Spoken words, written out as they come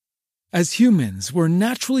As humans, we're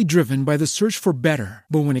naturally driven by the search for better.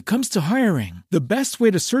 But when it comes to hiring, the best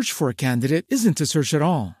way to search for a candidate isn't to search at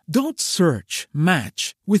all. Don't search,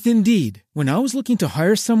 match with Indeed. When I was looking to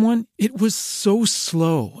hire someone, it was so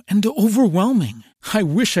slow and overwhelming. I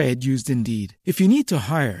wish I had used Indeed. If you need to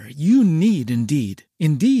hire, you need Indeed.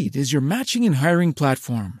 Indeed is your matching and hiring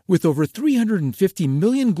platform with over 350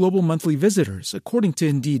 million global monthly visitors, according to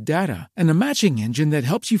Indeed data, and a matching engine that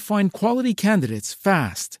helps you find quality candidates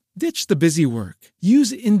fast. Ditch the busy work.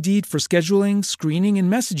 Use Indeed for scheduling, screening,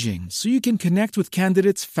 and messaging so you can connect with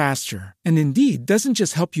candidates faster. And Indeed doesn't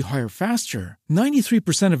just help you hire faster.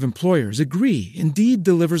 93% of employers agree Indeed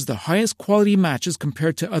delivers the highest quality matches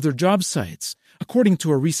compared to other job sites, according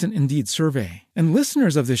to a recent Indeed survey. And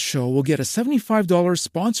listeners of this show will get a $75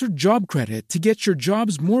 sponsored job credit to get your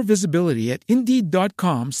jobs more visibility at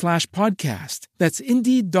Indeed.com/podcast. That's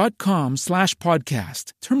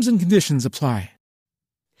Indeed.com/podcast. Terms and conditions apply.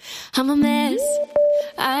 I'm a mess.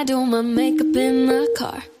 I do my makeup in the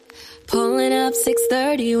car. Pulling up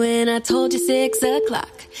 6:30 when I told you 6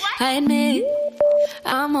 o'clock. I admit,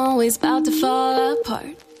 I'm always about to fall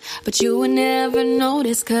apart. But you would never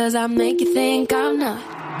notice, cause I make you think I'm not.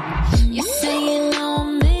 You say you know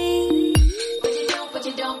me, but you don't, but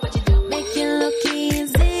you don't, but you don't. Make it look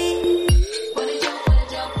easy, but it don't, but it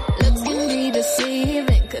don't. Looks can be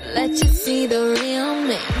deceiving, could let you see the real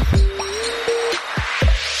me.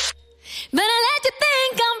 But I let you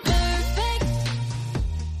think I'm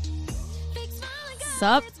perfect.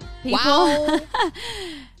 Sup, people? Wow.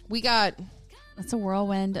 We got... It's a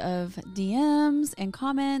whirlwind of DMs and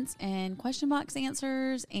comments and question box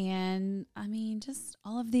answers and, I mean, just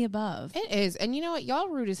all of the above. It is. And you know what? Y'all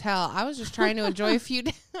rude as hell. I was just trying to enjoy a few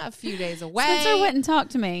days away. Spencer wouldn't talk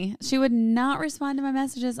to me. She would not respond to my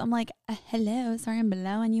messages. I'm like, hello, sorry I'm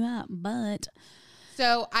blowing you up, but...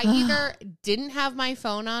 So I either didn't have my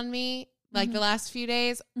phone on me like the last few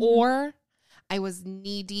days, or I was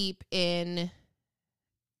knee deep in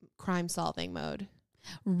crime solving mode.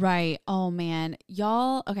 Right. Oh man.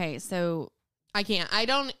 Y'all. Okay. So I can't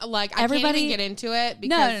even get into it.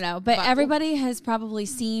 Because, no. But everybody has probably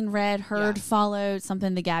seen, read, heard, followed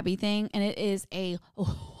something, the Gabby thing. And it is a wild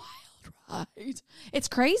ride. It's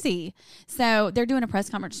crazy. So they're doing a press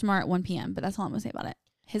conference tomorrow at 1 p.m. But that's all I'm going to say about it.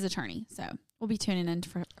 His attorney. So we'll be tuning in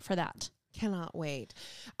for that. Cannot wait.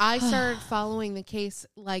 I started following the case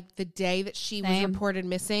like the day that she was reported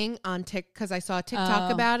missing on TikTok, because I saw a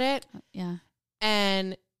TikTok about it. Yeah.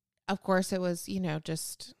 And of course it was,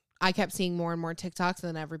 just, I kept seeing more and more TikToks,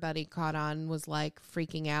 and then everybody caught on, was like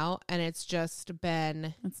freaking out. And it's just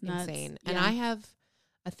been insane. Yeah. And I have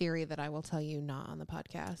a theory that I will tell you not on the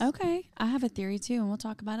podcast. Okay. I have a theory too, and we'll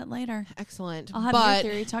talk about it later. Excellent. I'll have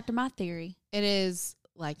your theory talk to my theory. It is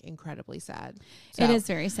like incredibly sad. So it is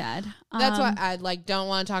very sad. That's why I don't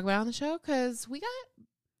want to talk about it on the show, because we got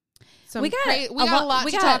a lot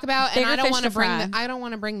to talk about, and I don't want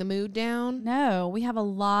to bring the mood down. No, we have a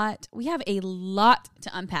lot. We have a lot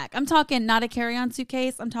to unpack. I'm talking not a carry-on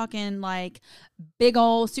suitcase. I'm talking like big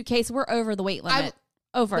old suitcase. We're over the weight limit.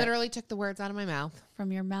 Literally took the words out of my mouth.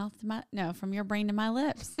 From your mouth to from your brain to my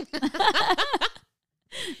lips.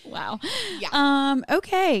 Wow. Yeah.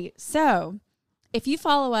 Okay. So if you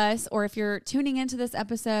follow us, or if you're tuning into this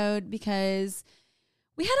episode, because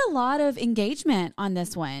we had a lot of engagement on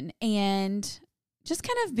this one, and just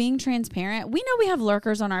kind of being transparent. We know we have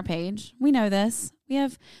lurkers on our page. We know this. We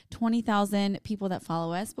have 20,000 people that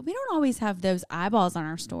follow us, but we don't always have those eyeballs on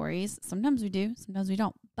our stories. Sometimes we do, sometimes we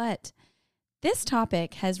don't. But this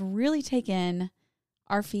topic has really taken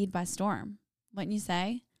our feed by storm, wouldn't you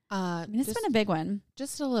say? It's been a big one.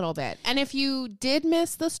 Just a little bit. And if you did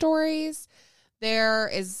miss the stories, there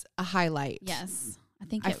is a highlight. Yes.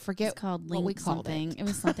 I forget it's called Link what we called something. It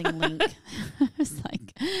was something Link. It was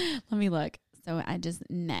like, let me look. So I just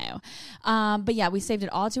know. But yeah, we saved it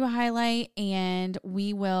all to a highlight, and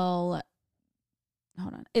we will,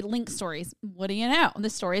 hold on. It Link Stories. What do you know? The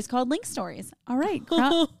story is called Link Stories. All right.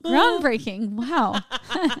 Groundbreaking. Wow.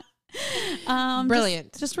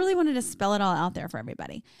 Brilliant. Just really wanted to spell it all out there for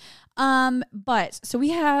everybody. But so we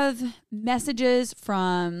have messages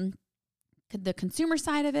from the consumer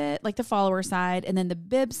side of it, like the follower side, and then the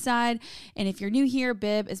Bib side. And if you're new here,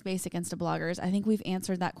 Bib is Basic Insta Bloggers. I think we've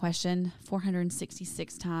answered that question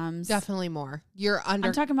 466 times. Definitely more. I'm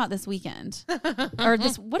talking about this weekend. Or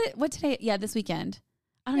this, what today? Yeah, this weekend.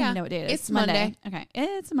 I don't even know what day it is. It's Monday. Okay.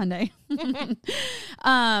 It's Monday.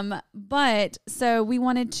 But so we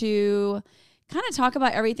wanted to kind of talk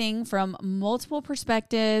about everything from multiple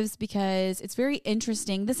perspectives, because it's very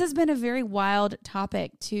interesting. This has been a very wild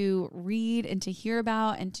topic to read and to hear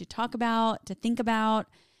about and to talk about, to think about.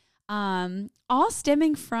 All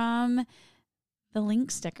stemming from the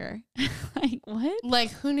link sticker. Like, what?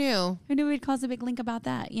 Like, who knew? Who knew we'd cause a big link about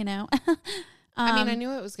that, you know? I mean, I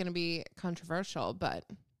knew it was going to be controversial, but...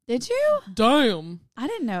 Did you? Damn. I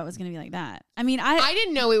didn't know it was going to be like that. I mean, I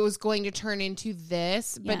didn't know it was going to turn into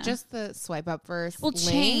this, Yeah. but just the swipe up versus will link.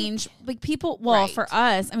 change. Like people, well, Right. for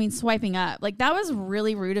us, I mean, swiping up, like that was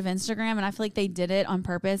really rude of Instagram. And I feel like they did it on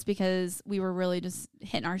purpose because we were really just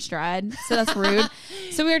hitting our stride. So that's rude.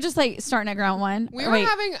 So we were just like starting at ground one. We Or were wait,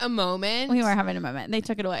 having a moment. we were having a moment. They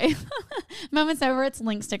took it away. Moment's over. It's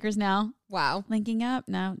link stickers now. Wow. Linking up.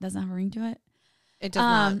 No, it doesn't have a ring to it. It does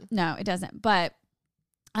not. No, it doesn't. But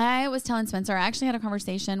I was telling Spencer, I actually had a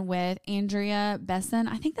conversation with Andrea Besson.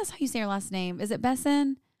 I think that's how you say her last name. Is it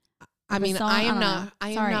Besson? I mean, Besson? I am don't not. know. I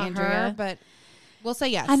am Sorry, not Andrea. her, but we'll say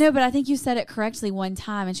yes. I know, but I think you said it correctly one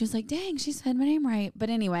time, and she was like, "Dang, she said my name right." But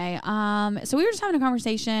anyway, so we were just having a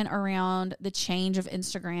conversation around the change of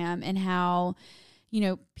Instagram and how, you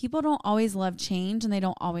know, people don't always love change and they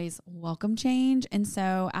don't always welcome change. And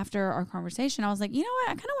so after our conversation, I was like, you know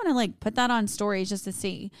what? I kind of want to like put that on stories just to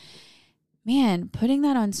see. Man, putting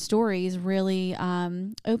that on stories really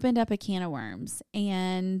opened up a can of worms,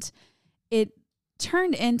 and it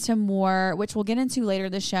turned into more, which we'll get into later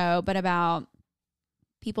in the show, but about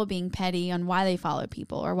people being petty on why they follow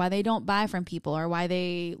people or why they don't buy from people or why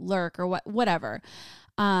they lurk or whatever.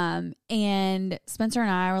 And Spencer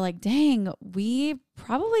and I were like, dang, we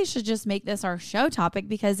probably should just make this our show topic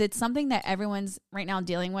because it's something that everyone's right now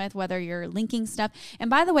dealing with, whether you're linking stuff.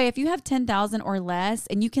 And by the way, if you have 10,000 or less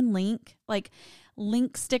and you can link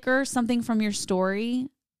sticker something from your story,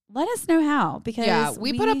 let us know how, because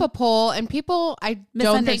we put up a poll and people, I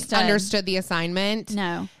don't think understood the assignment.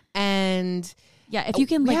 No. And yeah, if you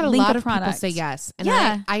can we like had a link lot a of product. people say yes. And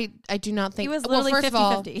Yeah. I do not think It was literally first of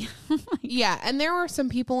all, 50-50. yeah. And there were some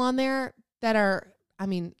people on there that are, I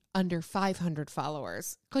mean, under 500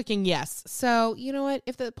 followers clicking yes. So you know what?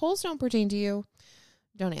 If the polls don't pertain to you,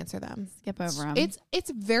 don't answer them. Skip over them.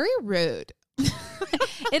 It's very rude.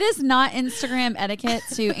 It is not Instagram etiquette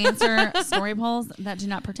to answer story polls that do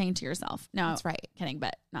not pertain to yourself. No, That's right. Kidding,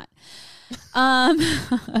 but not.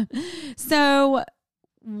 So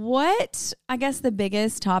what, I guess the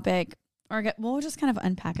biggest topic, or we'll just kind of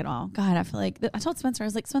unpack it all. God, I feel like I told Spencer, I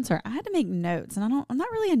was like, Spencer, I had to make notes and I'm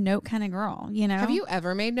not really a note kind of girl, you know? Have you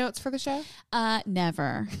ever made notes for the show?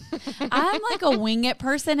 Never. I'm like a wing it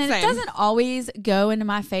person, and Same. it doesn't always go into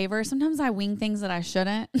my favor. Sometimes I wing things that I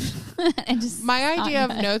shouldn't. And just My not idea of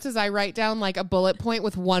good. notes is I write down like a bullet point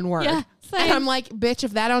with one word. Yeah, same. And I'm like, bitch,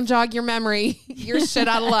 if that don't jog your memory, you're shit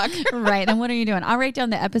out of luck. Right. And what are you doing? I'll write down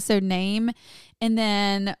the episode name and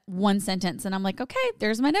then one sentence. And I'm like, okay,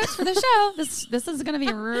 there's my notes for the show. This is going to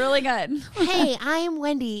be really good. Hey, I am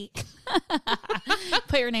Wendy.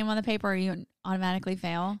 Put your name on the paper or you automatically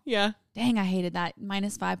fail. Yeah. Dang, I hated that.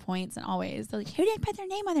 -5 points and always. They're like, who didn't put their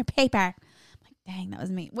name on their paper? I'm like, dang, that was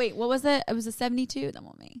me. Wait, what was it? It was a 72? That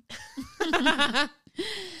was me.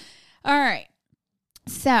 All right.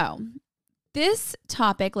 So this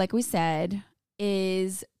topic, like we said,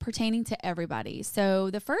 is pertaining to everybody. So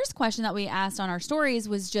the first question that we asked on our stories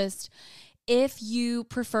was just if you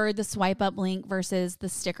preferred the swipe up link versus the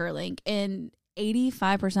sticker link. And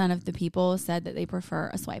 85% of the people said that they prefer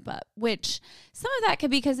a swipe up, which some of that could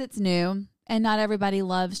be because it's new and not everybody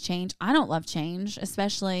loves change. I don't love change,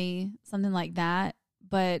 especially something like that.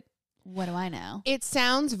 But what do I know? It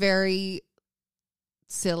sounds very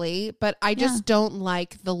silly, but I just don't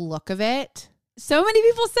like the look of it. So many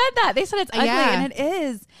people said that. They said it's ugly, Yeah. and it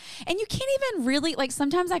is. And you can't even really, like,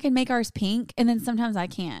 sometimes I can make ours pink, and then sometimes I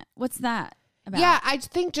can't. What's that about? Yeah, I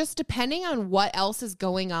think just depending on what else is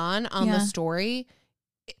going on the Yeah. story,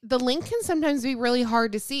 the link can sometimes be really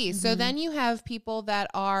hard to see. So Mhm. then you have people that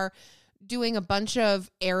are doing a bunch of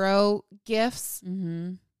arrow gifs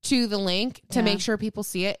Mm-hmm. to the link to Yeah. make sure people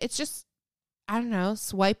see it. It's just, I don't know,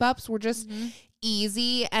 swipe ups were just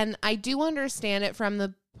easy. And I do understand it from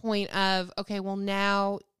the point of, okay, well,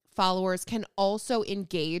 now followers can also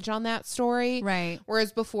engage on that story. Right.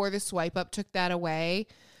 Whereas before the swipe up took that away.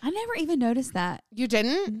 I never even noticed that. You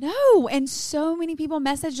didn't? No. And so many people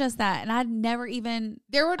messaged us that, and I'd never even.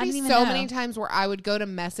 There would I be didn't so even know. many times where I would go to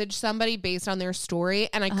message somebody based on their story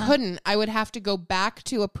and I Uh-huh. couldn't. I would have to go back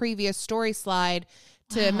to a previous story slide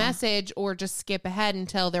to Wow. message or just skip ahead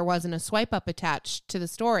until there wasn't a swipe up attached to the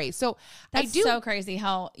story. So That's I do so crazy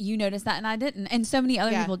how you noticed that and I didn't. And so many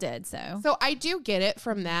other Yeah. people did. So I do get it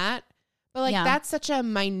from that. But like Yeah. that's such a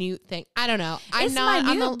minute thing. I don't know. I'm it's not on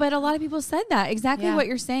minute, the but a lot of people said that. Exactly Yeah. what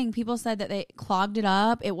you're saying. People said that they clogged it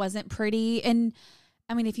up. It wasn't pretty. And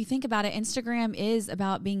I mean, if you think about it, Instagram is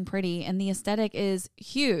about being pretty and the aesthetic is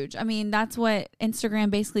huge. I mean, that's what Instagram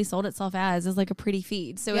basically sold itself as, is like a pretty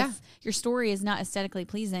feed. So if your story is not aesthetically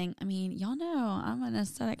pleasing, I mean, y'all know I'm an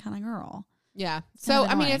aesthetic kind of girl. Yeah. So,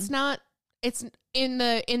 I mean, it's in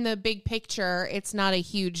the big picture, it's not a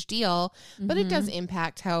huge deal, but it does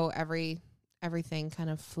impact how everything kind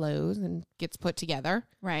of flows and gets put together.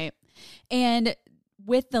 Right. And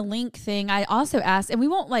with the link thing, I also asked, and we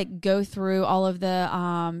won't like go through all of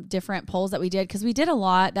the different polls that we did, because we did a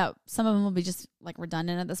lot that some of them will be just like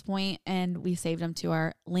redundant at this point, and we saved them to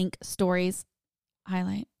our link stories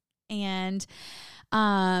highlight. And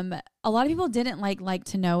a lot of people didn't like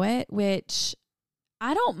to know it, which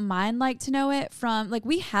I don't mind like to know it from, like,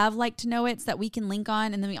 we have like to know it's that we can link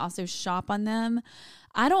on, and then we also shop on them.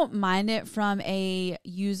 I don't mind it from a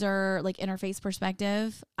user like interface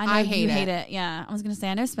perspective. I know you hate it. Yeah. I was going to say,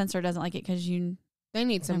 I know Spencer doesn't like it because they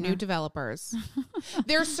need some new developers.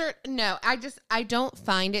 There's I don't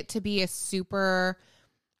find it to be a super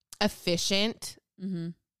efficient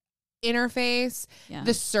interface. Yeah.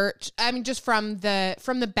 The search, I mean, just from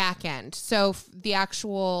the back end. So the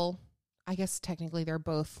actual, I guess technically they're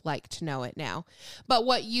both like to know it now, but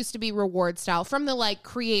what used to be reward style from the like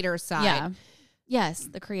creator side. Yeah. Yes,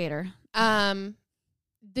 the creator. The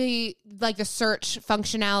search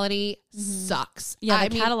functionality sucks. Yeah,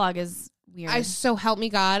 the catalog is weird. So help me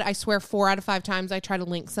God, I swear 4 out of 5 times I try to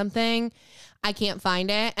link something, I can't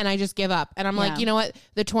find it, and I just give up. And I'm like, you know what?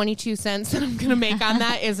 The 22 cents that I'm going to make on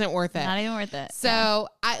that isn't worth it. Not even worth it. So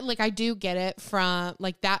I do get it from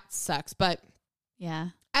like, that sucks. But yeah,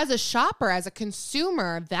 as a shopper, as a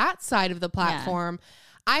consumer, that side of the platform,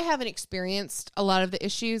 I haven't experienced a lot of the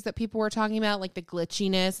issues that people were talking about, like the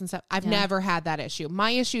glitchiness and stuff. I've never had that issue.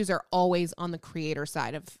 My issues are always on the creator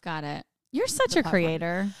side of. Got it. You're such a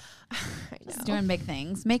creator. I know. Just doing big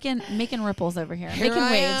things, making ripples over here, Here making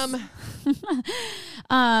waves.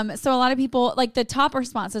 So a lot of people, like, the top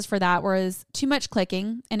responses for that was too much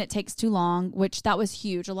clicking and it takes too long, which that was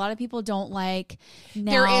huge. A lot of people don't like.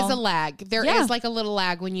 Now, there is a lag. There is like a little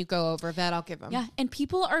lag when you go over that. I'll give them. Yeah, and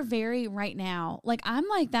people are very right now. Like, I'm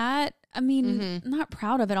like that. I mean, I'm not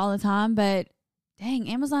proud of it all the time, but. Dang,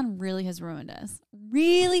 Amazon really has ruined us.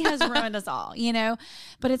 Really has ruined us all, you know?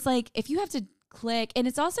 But it's like, if you have to click, and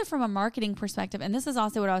it's also from a marketing perspective, and this is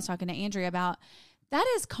also what I was talking to Andrea about, that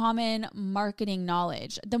is common marketing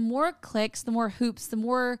knowledge. The more clicks, the more hoops, the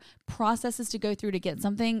more processes to go through to get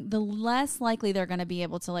something, the less likely they're going to be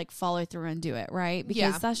able to like follow through and do it, right?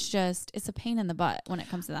 Because that's just, it's a pain in the butt when it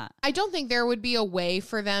comes to that. I don't think there would be a way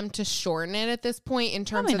for them to shorten it at this point in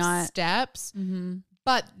terms of steps,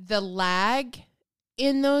 but the lag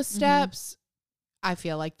in those steps, I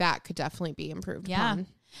feel like that could definitely be improved upon.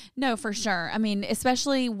 No, for sure. I mean,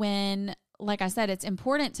 especially when, like I said, it's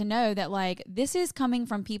important to know that like this is coming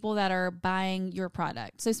from people that are buying your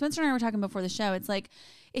product. So Spencer and I were talking before the show. It's like,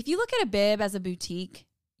 if you look at a bib as a boutique,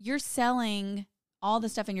 you're selling all the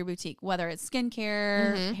stuff in your boutique, whether it's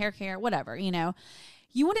skincare, hair care, whatever, you know,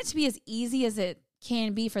 you want it to be as easy as it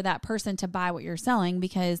can be for that person to buy what you're selling,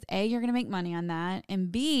 because A, you're going to make money on that,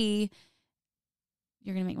 and B,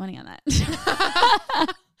 you're going to make money on that.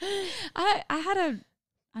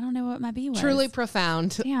 I don't know what my B was. Truly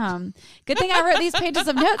profound. Damn. Good thing I wrote these pages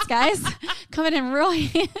of notes, guys. Coming in real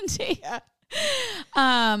handy.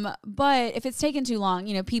 But if it's taken too long,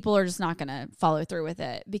 you know, people are just not going to follow through with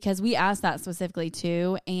it, because we asked that specifically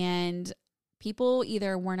too. And people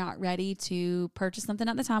either were not ready to purchase something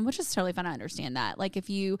at the time, which is totally fine. I understand that. Like, if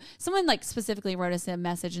someone like specifically wrote us a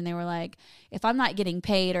message and they were like, if I'm not getting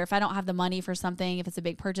paid, or if I don't have the money for something, if it's a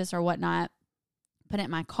big purchase or whatnot, put it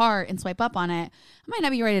in my cart and swipe up on it, I might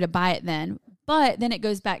not be ready to buy it then. But then it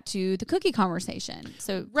goes back to the cookie conversation.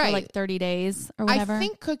 So for like 30 days or whatever. I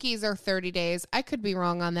think cookies are 30 days. I could be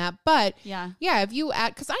wrong on that. But yeah, if you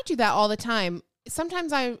add, because I do that all the time.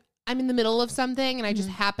 Sometimes I'm in the middle of something and I just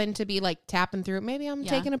happen to be like tapping through. Maybe I'm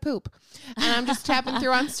taking a poop and I'm just tapping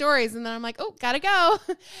through on stories, and then I'm like, oh, gotta go.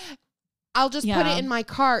 I'll just put it in my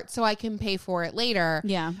cart so I can pay for it later.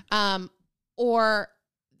 Yeah.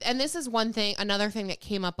 And this is another thing that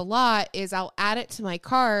came up a lot is I'll add it to my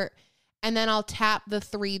cart and then I'll tap the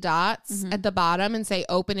 3 dots at the bottom and say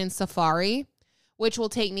open in Safari, which will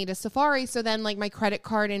take me to Safari. So then like my credit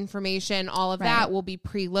card information, all of that will be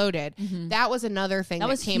preloaded. That was another thing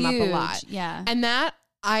that came up a lot. Yeah. And that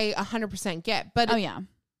I 100% get. But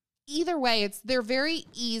either way, they're very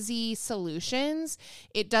easy solutions.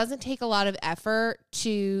 It doesn't take a lot of effort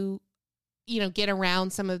to, you know, get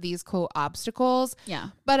around some of these quote obstacles. Yeah.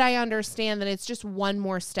 But I understand that it's just one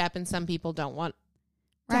more step and some people don't want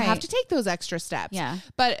to have to take those extra steps. Yeah.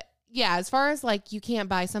 But yeah, as far as like you can't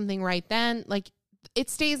buy something right then, like it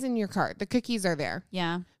stays in your cart. The cookies are there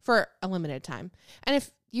Yeah. for a limited time. And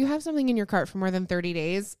if you have something in your cart for more than 30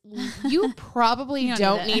 days, you probably You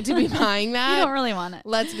don't need to be buying that. You don't really want it.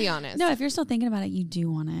 Let's be honest. No, if you're still thinking about it, you do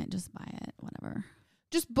want it. Just buy it. Whatever.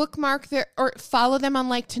 Just bookmark their, or follow them on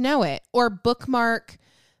Like to Know It, or bookmark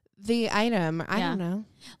the item. I don't know.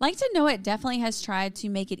 Like to Know It definitely has tried to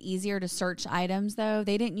make it easier to search items, though.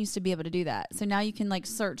 They didn't used to be able to do that. So now you can like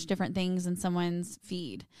search different things in someone's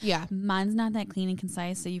feed. Yeah. Mine's not that clean and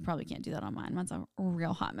concise, so you probably can't do that on mine. Mine's a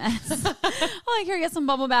real hot mess. Oh, like here, get some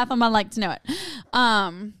bubble bath on my Like to Know It.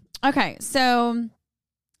 Okay, so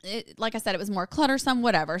like I said, it was more cluttersome,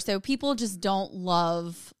 whatever. So people just don't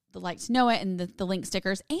love the Like to Know It and the link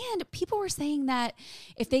stickers. And people were saying that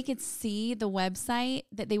if they could see the website,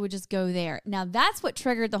 that they would just go there. Now, that's what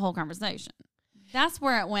triggered the whole conversation. That's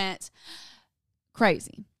where it went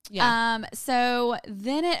crazy. Yeah. So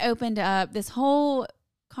then it opened up this whole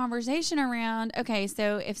conversation around, okay,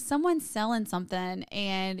 so if someone's selling something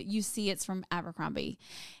and you see it's from Abercrombie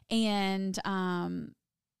and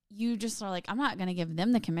you just are like, I'm not going to give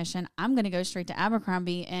them the commission. I'm going to go straight to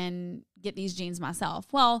Abercrombie and get these jeans myself.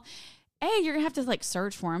 Well, you're going to have to like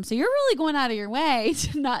search for them. So you're really going out of your way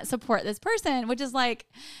to not support this person, which is like,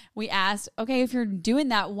 we asked, okay, if you're doing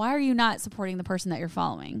that, why are you not supporting the person that you're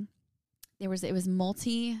following? It was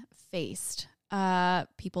multi-faced.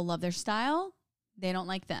 People love their style. They don't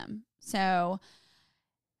like them. So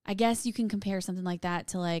I guess you can compare something like that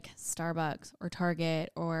to like Starbucks or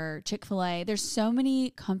Target or Chick-fil-A. There's so many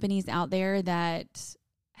companies out there that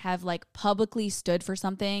have like publicly stood for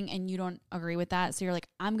something and you don't agree with that. So you're like,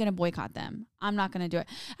 I'm going to boycott them. I'm not going to do it.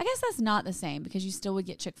 I guess that's not the same because you still would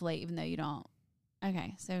get Chick-fil-A even though you don't.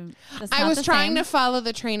 Okay. So that's I not was the trying same. to follow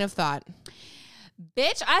the train of thought.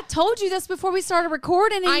 Bitch, I told you this before we started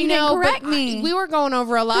recording and you didn't correct me. We were going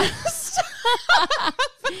over a lot of stuff.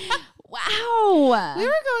 Wow. We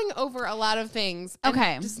were going over a lot of things.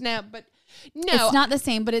 Okay. Just now, but no. It's not the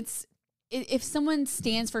same, but if someone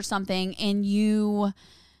stands for something and you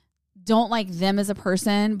don't like them as a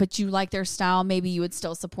person, but you like their style, maybe you would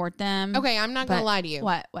still support them. Okay, I'm not going to But lie to you.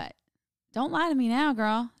 What? Don't lie to me now,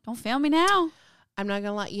 girl. Don't fail me now. I'm not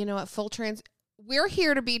going to lie. You know what? We're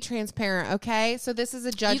here to be transparent, okay? So this is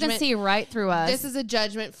a judgment. You can see right through us. This is a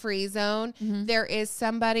judgment-free zone. Mhm. There is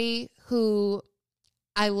somebody who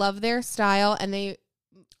I love their style, and they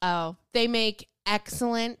make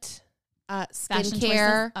excellent fashion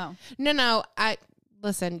skincare. choices? Oh. No.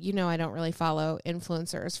 Listen. You know I don't really follow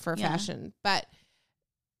influencers for Yeah. fashion, but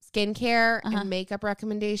skincare Uh-huh. and makeup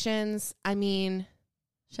recommendations. I mean,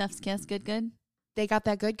 Chef's kiss, good. they got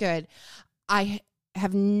that good. I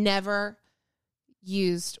have never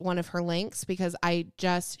used one of her links because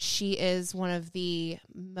she is one of the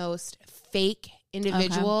most fake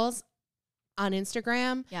individuals on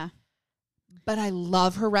Instagram. Yeah. But I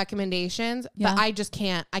love her recommendations, Yeah. but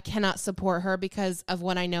I cannot support her because of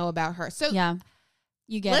what I know about her. So Yeah.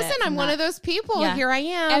 You get it. listen, I'm one of those people. Yeah. Here I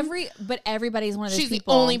am. But everybody's one of those She's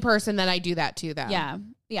people. the only person that I do that to, though. Yeah.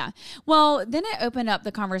 Yeah. Well, then it opened up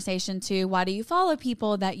the conversation to why do you follow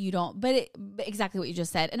people that you don't, but exactly what you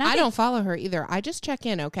just said. And I don't follow her either. I just check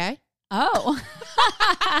in, okay? Oh,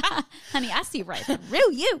 honey, I see right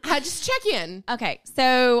through you. I just check in. Okay.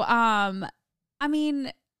 So, I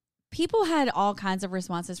mean, people had all kinds of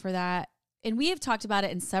responses for that. And we have talked about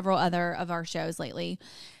it in several other of our shows lately.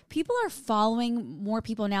 People are following more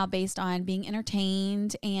people now based on being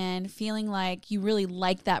entertained and feeling like you really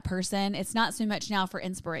like that person. It's not so much now for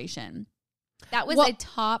inspiration. That was a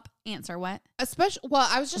top answer. What? I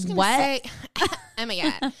was just going to say, oh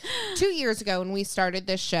my God, 2 years ago when we started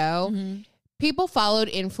this show, people followed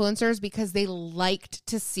influencers because they liked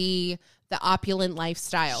to see the opulent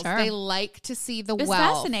lifestyles. Sure. They like to see the It was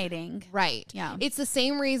wealth. fascinating. Right. Yeah. It's the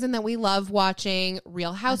same reason that we love watching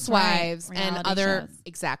Real Housewives right. and Reality other. shows.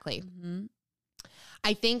 Exactly. Mm-hmm.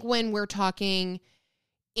 I think when we're talking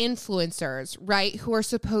influencers, right, who are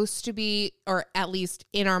supposed to be, or at least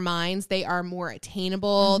in our minds, they are more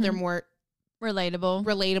attainable. Mm-hmm. They're more Relatable.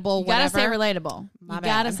 relatable. You gotta say whatever. relatable. My You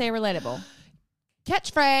gotta bad. say relatable.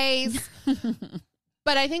 Catchphrase.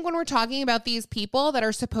 But I think when we're talking about these people that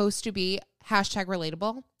are supposed to be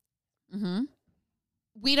 #relatable, Mm-hmm.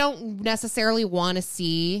 we don't necessarily want to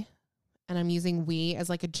see, and I'm using we as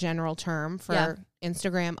like a general term for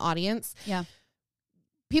Instagram audience. Yeah.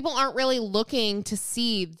 People aren't really looking to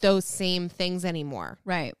see those same things anymore.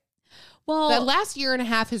 Right. Well, The last year and a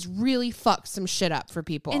half has really fucked some shit up for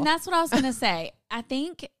people. and that's what I was going to say. I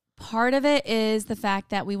think part of it is the fact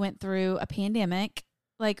that we went through a pandemic.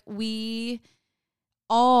 Like we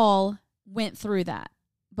all went through that.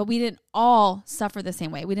 but we didn't all suffer the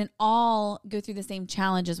same way. We didn't all go through the same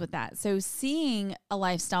challenges with that. So seeing a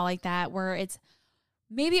lifestyle like that where it's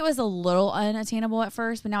maybe it was a little unattainable at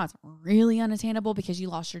first, but now it's really unattainable because you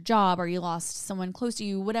lost your job or you lost someone close to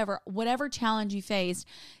you, whatever challenge you faced,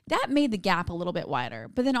 that made the gap a little bit wider.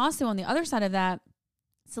 But then also on the other side of that,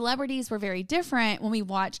 celebrities were very different when we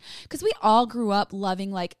watch, because we all grew up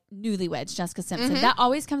loving like Newlyweds, Jessica Simpson. That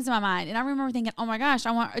always comes to my mind. And I remember thinking, oh my gosh,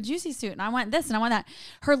 I want a juicy suit and I want this and I want that.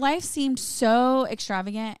 Her life seemed so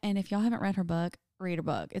extravagant. And if y'all haven't read her book, read her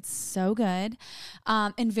book. It's so good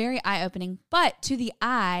and very eye-opening. But to the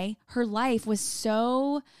eye, her life was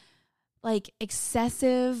so like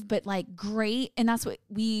excessive, but like great. And that's what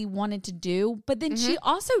we wanted to do. But then she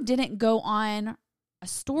also didn't go on a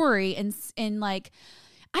story and like,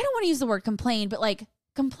 I don't want to use the word complain, but like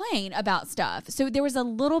complain about stuff. So there was a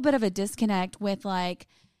little bit of a disconnect with like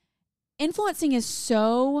influencing is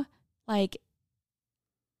so like,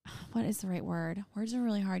 what is the right word? Words are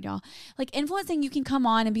really hard, y'all. Like influencing, you can come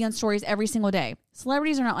on and be on stories every single day.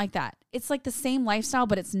 Celebrities are not like that. It's like the same lifestyle,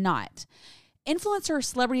 but it's not. Influencers are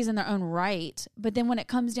celebrities in their own right, but then when it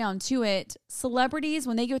comes down to it, celebrities,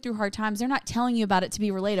 when they go through hard times, they're not telling you about it to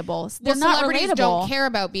be relatable. They're not celebrities relatable. Don't care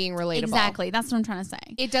about being relatable. Exactly. That's what I'm trying to say.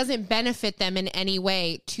 It doesn't benefit them in any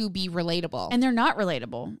way to be relatable. And they're not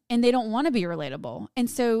relatable, and they don't want to be relatable. And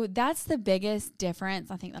so that's the biggest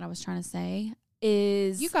difference, I think, that I was trying to say.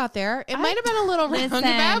 Is you got there. It might have been a little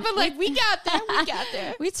roundabout, but like we got there. We got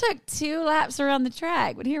there. We took 2 laps around the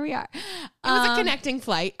track, but here we are. It was a connecting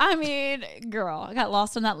flight. I mean, girl, I got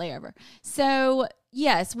lost on that layover. So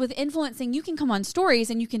yes, with influencing, you can come on stories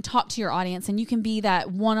and you can talk to your audience and you can be that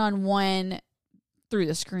one-on-one through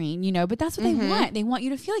the screen, you know, but that's what they want. They want you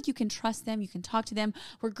to feel like you can trust them. You can talk to them.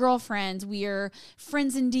 We're girlfriends. We're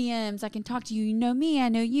friends in DMs. I can talk to you. You know me. I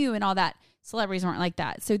know you and all that. Celebrities weren't like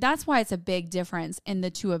that. So that's why it's a big difference in the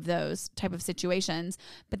two of those type of situations.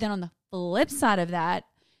 But then on the flip side of that,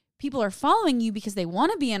 people are following you because they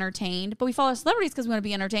want to be entertained, but we follow celebrities because we want to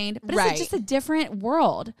be entertained. But it's just a different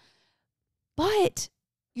world. But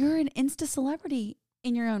you're an Insta celebrity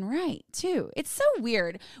in your own right too. It's so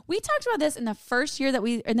weird. We talked about this in the first year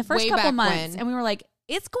in the first couple months, and we were like,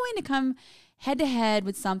 it's going to come head to head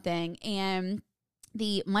with something. And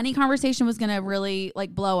the money conversation was going to really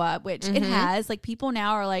like blow up, which it has. Like people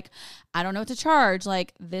now are like, I don't know what to charge.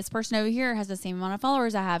 Like this person over here has the same amount of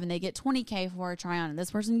followers I have and they get 20K for a try on and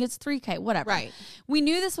this person gets 3K, whatever. Right. We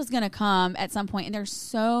knew this was going to come at some point, and there's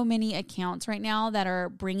so many accounts right now that are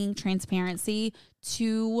bringing transparency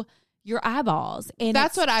to your eyeballs. And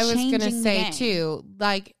that's what I was going to say too.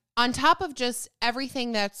 Like on top of just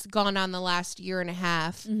everything that's gone on the last year and a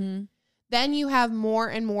half, then you have more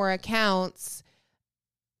and more accounts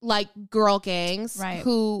like girl gangs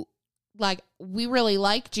who like, we really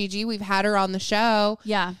like Gigi. We've had her on the show.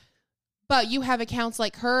 Yeah. But you have accounts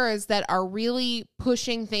like hers that are really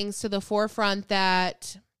pushing things to the forefront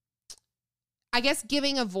that I guess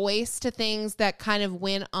giving a voice to things that kind of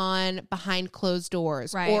went on behind closed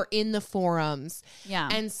doors or in the forums. Yeah.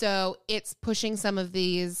 And so it's pushing some of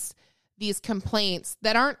these complaints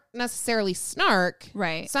that aren't necessarily snark.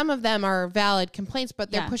 Right. Some of them are valid complaints, but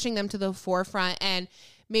they're pushing them to the forefront and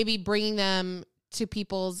maybe bringing them to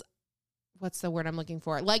people's, what's the word I'm looking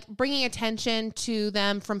for? Like bringing attention to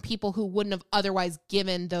them from people who wouldn't have otherwise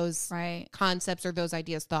given those concepts or those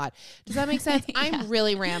ideas thought. Does that make sense? I'm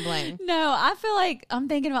really rambling. No, I feel like I'm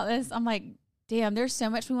thinking about this. I'm like, damn, there's so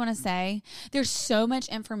much we want to say. There's so much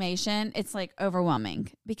information. It's like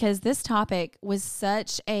overwhelming because this topic was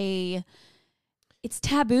such it's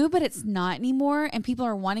taboo, but it's not anymore. And people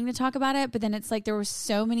are wanting to talk about it. But then it's like there were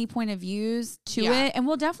so many point of views to it. And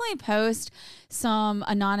we'll definitely post some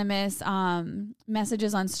anonymous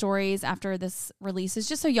messages on stories after this releases,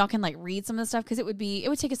 just so y'all can like read some of the stuff. Because it would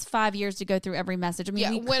take us 5 years to go through every message. I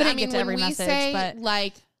mean, we couldn't get to every message. Say, but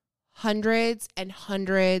like hundreds and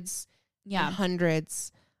hundreds and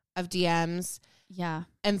hundreds of DMs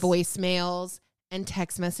and voicemails and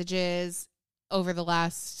text messages over the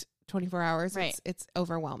last 24 hours. It's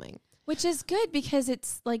overwhelming. Which is good because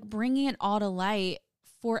it's like bringing it all to light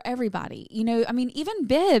for everybody. You know, I mean, even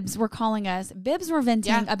Bibs were calling us. Bibs were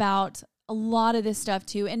venting about a lot of this stuff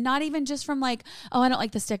too. And not even just from like, oh, I don't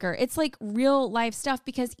like the sticker. It's like real life stuff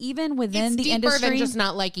because even within the industry. It's deeper than just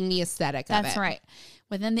not liking the aesthetic of it. That's right.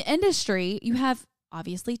 Within the industry, you have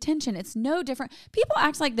obviously tension. It's no different. People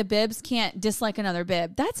act like the Bibs can't dislike another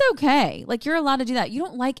Bib. That's okay. Like you're allowed to do that. You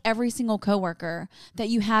don't like every single coworker that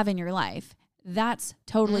you have in your life. That's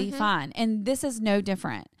totally fine. And this is no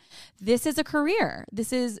different. this is a career.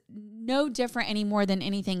 This is no different anymore than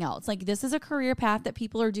anything else. Like, this is a career path that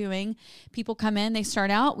people are doing. People come in, they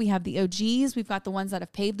start out. We have the OGs. We've got the ones that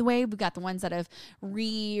have paved the way. We've got the ones that have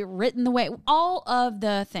rewritten the way. All of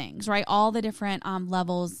the things, right? All the different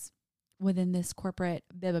levels within this corporate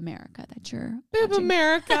Bib America that you're Bib watching.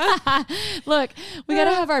 America. Look, we got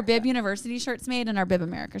to have our Bib University shirts made and our Bib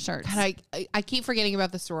America shirts. God, I keep forgetting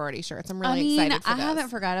about the sorority shirts. I'm really excited for I this. haven't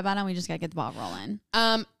forgot about them. We just got to get the ball rolling.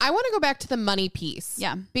 I want to go back to the money piece.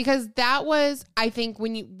 Yeah. Because that was, I think,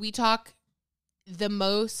 when we talk the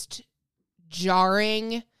most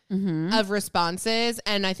jarring of responses,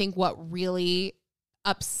 and I think what really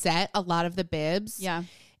upset a lot of the bibs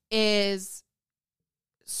is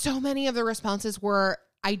so many of the responses were,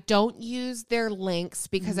 I don't use their links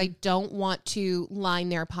because I don't want to line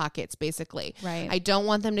their pockets, basically. Right. I don't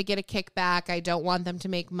want them to get a kickback. I don't want them to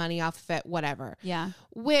make money off of it, whatever. Yeah.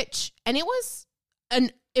 Which, and it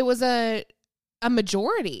was a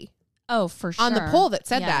majority. Oh, for sure. On the poll that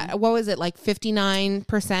said that. What was it, like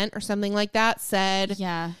 59% or something like that said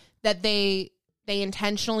that they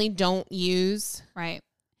intentionally don't use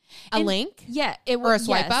a link. Yeah. Or a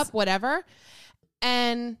swipe up, whatever.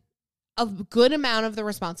 And a good amount of the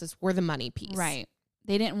responses were the money piece. Right.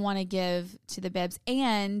 They didn't want to give to the bibs.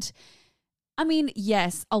 And I mean,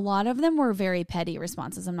 yes, a lot of them were very petty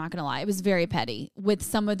responses. I'm not going to lie. It was very petty with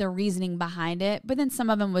some of the reasoning behind it. But then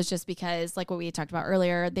some of them was just because, like what we talked about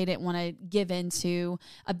earlier, they didn't want to give into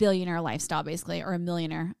a billionaire lifestyle, basically, or a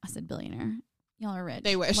millionaire. I said billionaire. Y'all are rich.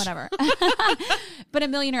 They wish. Whatever. But a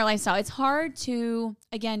millionaire lifestyle. It's hard to,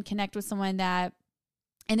 again, connect with someone that,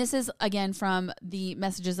 and this is, again, from the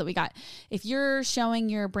messages that we got. If you're showing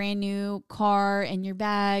your brand new car and your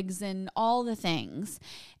bags and all the things,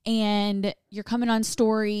 and you're coming on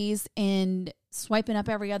stories and swiping up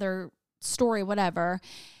every other story, whatever,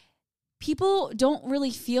 people don't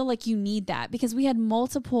really feel like you need that, because we had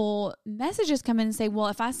multiple messages come in and say, well,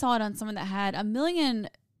 if I saw it on someone that had 1 million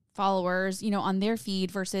followers, on their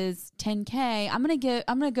feed versus 10K, I'm going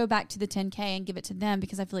to go back to the 10K and give it to them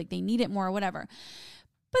because I feel like they need it more or whatever.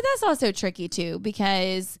 But that's also tricky too,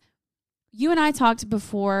 because you and I talked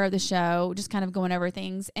before the show, just kind of going over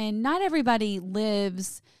things, and not everybody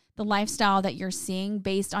lives the lifestyle that you're seeing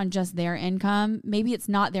based on just their income. Maybe it's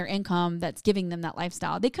not their income that's giving them that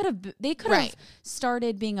lifestyle. They could have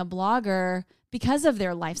started being a blogger because of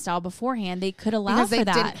their lifestyle beforehand. They could allow for that.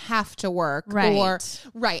 Because they didn't have to work.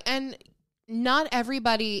 Right. And not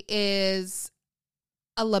everybody is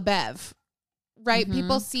a LaBev, right? Mm-hmm.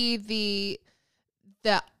 People see the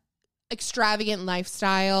extravagant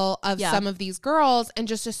lifestyle of some of these girls and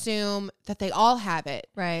just assume that they all have it.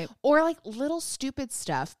 Right. Or like little stupid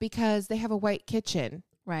stuff because they have a white kitchen.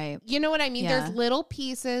 Right. You know what I mean? Yeah. There's little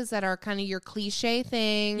pieces that are kind of your cliche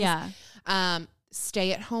things. Yeah.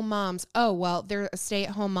 Stay-at-home moms. Oh, well, they're a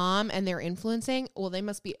stay-at-home mom and they're influencing. Well, they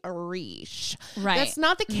must be a riche. Right. That's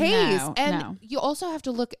not the case. No, and no. you also have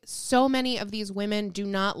to look, so many of these women they're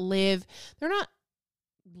not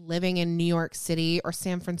living in New York City or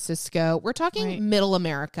San Francisco. We're talking middle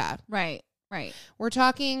America. Right. We're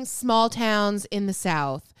talking small towns in the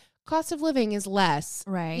South. Cost of living is less.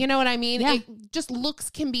 Right. You know what I mean? Yeah. It just looks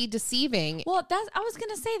can be deceiving. Well, I was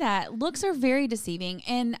going to say that. Looks are very deceiving.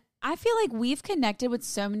 And I feel like we've connected with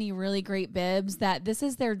so many really great bibs that this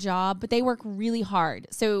is their job, but they work really hard.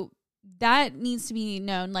 So that needs to be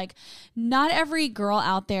known. Like, not every girl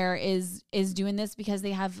out there is doing this because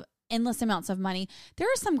they have endless amounts of money. There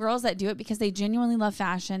are some girls that do it because they genuinely love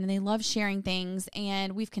fashion and they love sharing things,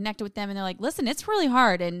 and we've connected with them and they're like, listen, it's really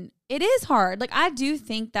hard, and it is hard. Like, I do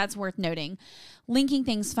think that's worth noting. Linking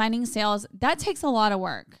things, finding sales, that takes a lot of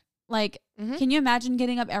work. Like, can you imagine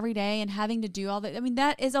getting up every day and having to do all that? I mean,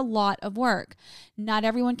 that is a lot of work. Not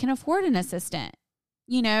everyone can afford an assistant,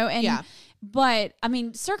 and but I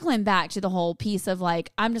mean, circling back to the whole piece of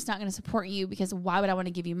like, I'm just not going to support you because why would I want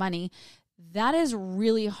to give you money? That is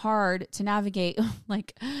really hard to navigate.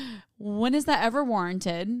 Like, when is that ever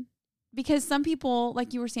warranted? Because some people,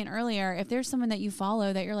 like you were saying earlier, if there's someone that you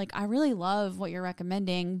follow that you're like, I really love what you're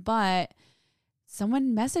recommending, but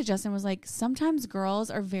someone messaged us and was like, sometimes girls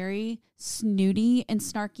are very snooty and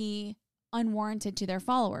snarky, unwarranted to their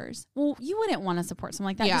followers. Well, you wouldn't want to support someone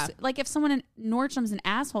like that. Yeah. Just, like, if someone in Nordstrom's an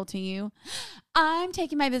asshole to you, I'm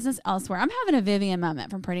taking my business elsewhere. I'm having a Vivian moment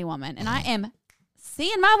from Pretty Woman, and I am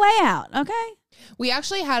seeing my way out. Okay. We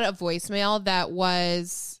actually had a voicemail that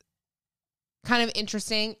was kind of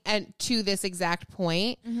interesting and to this exact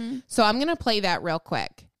point. Mm-hmm. So I'm going to play that real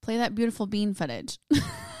quick. Play that beautiful bean footage.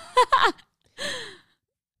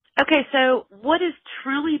 Okay, so what is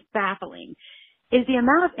truly baffling is the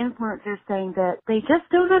amount of influencers saying that they just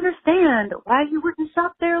don't understand why you wouldn't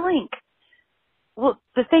shop their link. Well,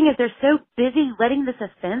 the thing is they're so busy letting this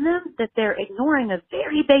offend them that they're ignoring a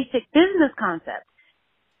very basic business concept.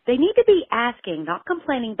 They need to be asking, not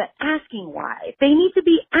complaining, but asking why. They need to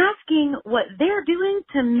be asking what they're doing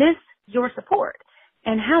to miss your support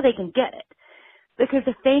and how they can get it. Because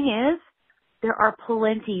the thing is, there are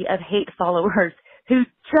plenty of hate followers who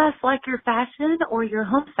just like your fashion or your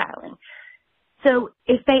home styling. So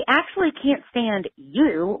if they actually can't stand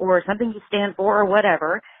you or something you stand for or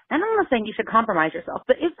whatever, and I'm not saying you should compromise yourself,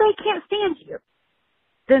 but if they can't stand you,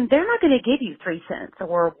 then they're not going to give you 3 cents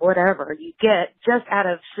or whatever you get just out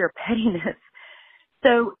of sheer pettiness.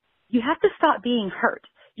 So you have to stop being hurt.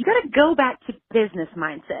 You got to go back to business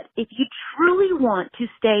mindset. If you truly want to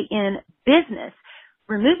stay in business,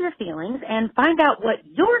 remove your feelings and find out what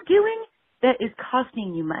you're doing that is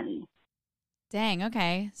costing you money. Dang.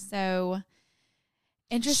 Okay. So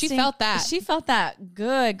interesting. She felt that. She felt that.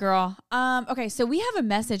 Good girl. Okay. So we have a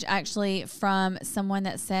message actually from someone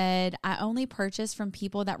that said, I only purchase from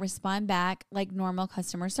people that respond back like normal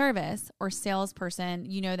customer service or salesperson,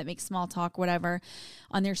 that makes small talk, whatever,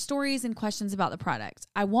 on their stories and questions about the product.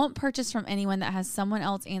 I won't purchase from anyone that has someone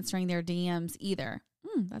else answering their DMs either.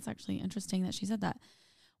 That's actually interesting that she said that.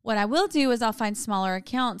 What I will do is I'll find smaller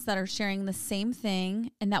accounts that are sharing the same thing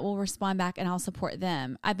and that will respond back, and I'll support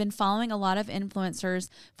them. I've been following a lot of influencers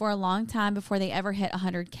for a long time before they ever hit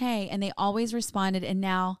 100K, and they always responded, and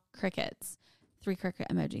now crickets. 3 cricket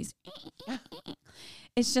emojis.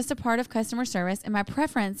 It's just a part of customer service, and my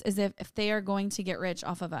preference is if they are going to get rich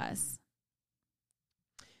off of us.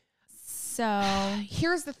 So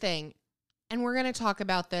here's the thing, and we're going to talk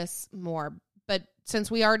about this more, but since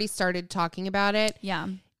we already started talking about it, yeah.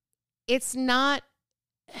 It's not,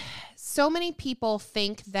 so many people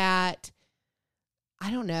think that,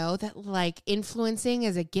 I don't know, that like influencing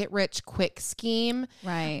is a get rich quick scheme.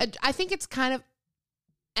 Right. I think it's kind of,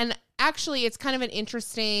 and actually it's kind of an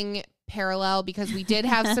interesting parallel because we did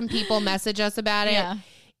have some people message us about it. Yeah.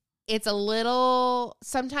 It's a little,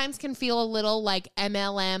 sometimes can feel a little like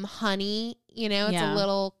MLM honey, it's Yeah. a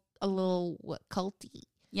little what, culty.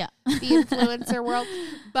 Yeah. The influencer world.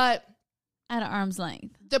 But at arm's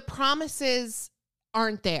length. The promises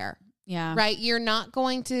aren't there. Yeah. Right? You're not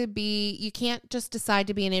going to be, you can't just decide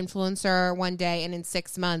to be an influencer one day and in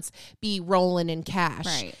 6 months be rolling in cash.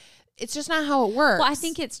 Right. It's just not how it works. Well, I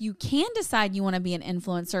think you can decide you want to be an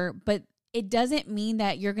influencer, but it doesn't mean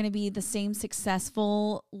that you're going to be the same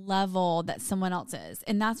successful level that someone else is.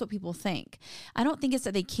 And that's what people think. I don't think it's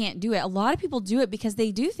that they can't do it. A lot of people do it because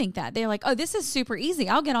they do think that. They're like, oh, this is super easy.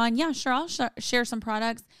 I'll get on. Yeah, sure. I'll share some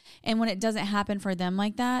products. And when it doesn't happen for them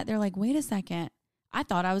like that, they're like, wait a second. I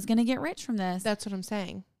thought I was going to get rich from this. That's what I'm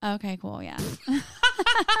saying. Okay, cool. Yeah.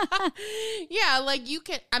 Yeah, like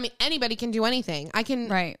anybody can do anything. I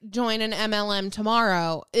can join an MLM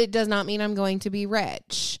tomorrow. It does not mean I'm going to be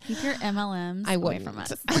rich. Keep your MLMs away from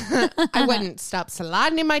us. I wouldn't stop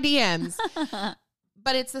sliding in my DMs.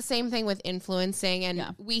 But it's the same thing with influencing.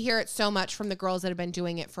 And we hear it so much from the girls that have been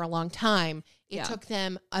doing it for a long time. It took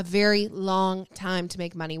them a very long time to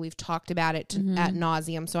make money. We've talked about it at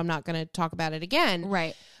nauseum, so I'm not going to talk about it again.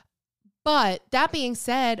 Right. But that being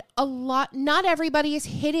said, not everybody is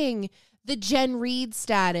hitting the Jen Reed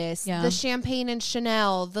status, the Champagne and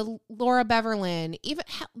Chanel, the Laura Beverlin, even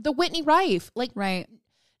the Whitney Rife. Like,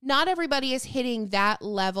 not everybody is hitting that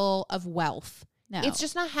level of wealth. No. It's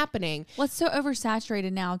just not happening. Well, it's so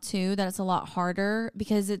oversaturated now, too, that it's a lot harder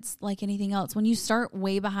because it's like anything else. When you start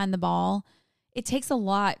way behind the ball, it takes a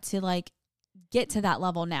lot to, like, get to that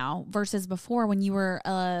level now versus before when you were,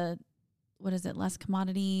 less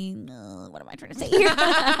commodity? What am I trying to say here? You know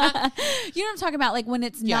what I'm talking about? Like, when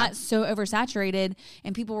it's not so oversaturated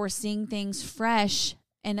and people were seeing things fresh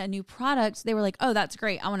and a new product, they were like, oh, that's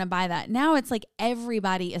great. I want to buy that. Now it's like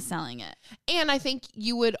everybody is selling it. And I think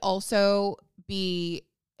you would also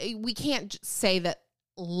we can't say that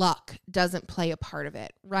luck doesn't play a part of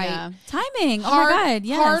it, right? Yeah. Timing. Oh my God.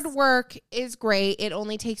 Yes. Hard work is great. It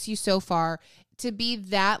only takes you so far. To be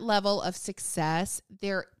that level of success,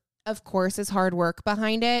 there, of course, is hard work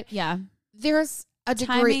behind it. Yeah. There's a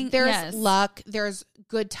degree. There's luck. There's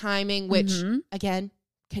good timing, which, again,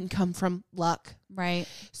 can come from luck. Right.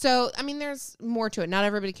 So, I mean, there's more to it. Not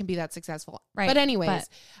everybody can be that successful. Right. But anyways,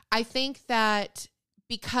 I think that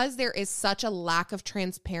because there is such a lack of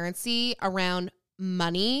transparency around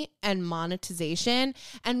money and monetization,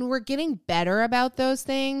 and we're getting better about those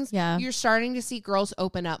things, you're starting to see girls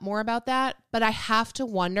open up more about that. But I have to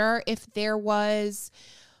wonder if there was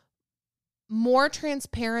more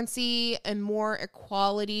transparency and more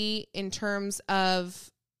equality in terms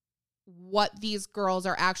of what these girls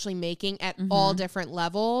are actually making at all different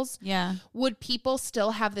levels, would people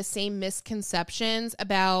still have the same misconceptions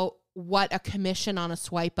about what a commission on a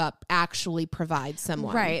swipe up actually provides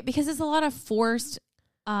someone? Right. Because it's a lot of forced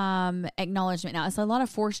acknowledgement now. It's a lot of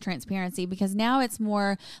forced transparency because now it's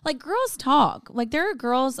more like girls talk. Like there are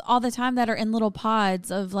girls all the time that are in little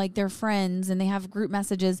pods of like their friends and they have group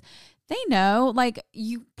messages. They know, like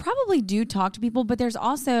you probably do talk to people, but there's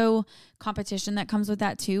also competition that comes with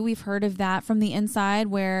that too. We've heard of that from the inside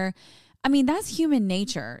where, I mean, that's human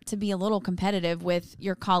nature to be a little competitive with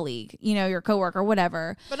your colleague, you know, your coworker,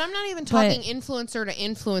 whatever. But I'm not even talking influencer to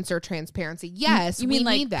influencer transparency. Yes, you mean we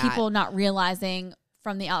like need that. people not realizing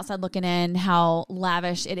from the outside looking in how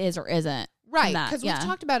lavish it is or isn't. Right, because we've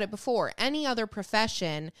talked about it before. Any other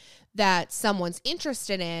profession that someone's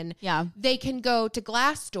interested in, they can go to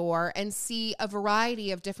Glassdoor and see a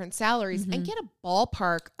variety of different salaries and get a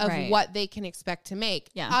ballpark of what they can expect to make.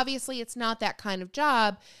 Yeah. Obviously, it's not that kind of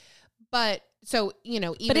job, but so, you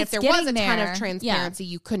know, even if there was a ton of transparency,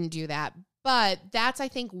 you couldn't do that. But that's, I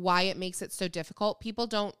think, why it makes it so difficult. People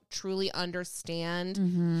don't truly understand.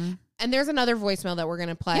 And there's another voicemail that we're going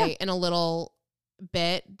to play in a little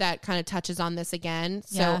bit that kind of touches on this again.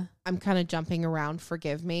 So I'm kind of jumping around.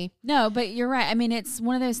 Forgive me. No, but you're right. I mean, it's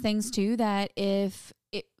one of those things too that if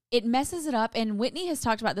it messes it up, and Whitney has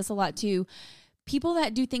talked about this a lot too, people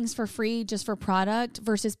that do things for free just for product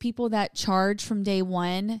versus people that charge from day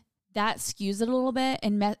one, that skews it a little bit.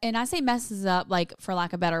 And I say messes up, like for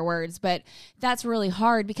lack of better words, but that's really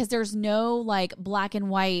hard because there's no like black and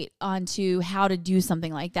white onto how to do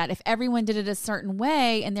something like that. If everyone did it a certain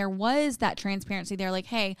way and there was that transparency, they're like,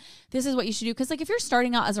 hey, this is what you should do. Cause like if you're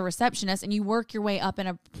starting out as a receptionist and you work your way up in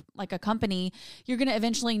a company, you're going to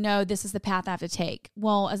eventually know this is the path I have to take.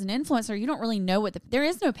 Well, as an influencer, you don't really know there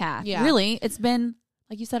is no path. Really. It's been,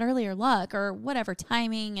 like you said earlier, luck or whatever,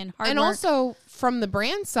 timing and hard work. And also from the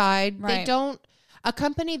brand side, a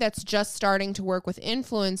company that's just starting to work with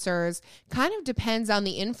influencers kind of depends on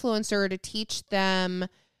the influencer to teach them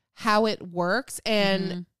how it works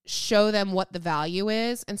and show them what the value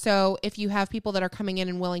is. And so if you have people that are coming in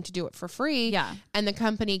and willing to do it for free and the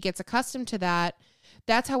company gets accustomed to that,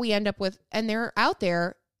 that's how we end up with, and they're out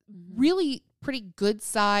there really pretty good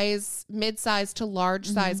size, mid-size to large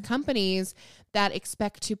size companies that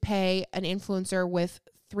expect to pay an influencer with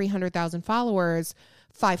 300,000 followers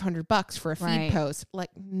 $500 for a feed post. Like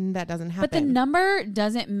that doesn't happen. But the number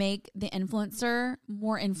doesn't make the influencer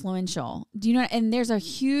more influential. Do you know? And there's a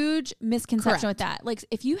huge misconception with that. Like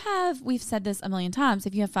if you have, we've said this a million times,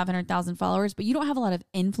 if you have 500,000 followers, but you don't have a lot of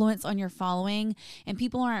influence on your following and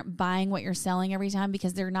people aren't buying what you're selling every time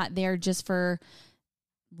because they're not there just for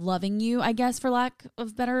loving you, I guess, for lack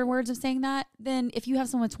of better words of saying that, then if you have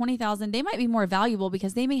someone with 20,000, they might be more valuable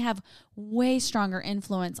because they may have way stronger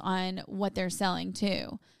influence on what they're selling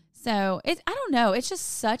too. So I don't know. It's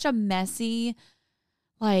just such a messy,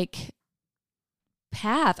 like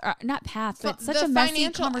path, or not path, but such a messy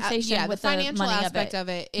conversation with the financial money aspect of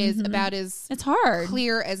it is about as it's hard,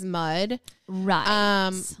 clear as mud.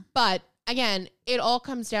 Right. But again, it all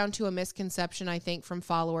comes down to a misconception, I think, from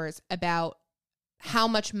followers about how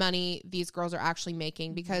much money these girls are actually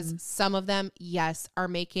making, because some of them, yes, are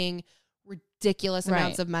making ridiculous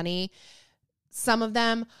amounts of money. Some of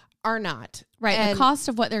them are not. Right. And the cost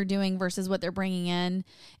of what they're doing versus what they're bringing in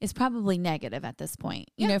is probably negative at this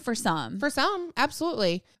point, you know, for some. For some,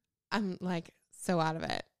 absolutely. I'm like so out of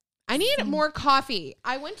it. I need more coffee.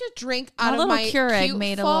 I went to drink out of my Keurig cute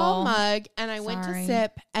made fall mug, and I went to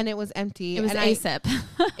sip, and it was empty. It was a sip.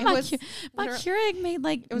 It was my Keurig made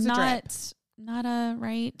like it was not a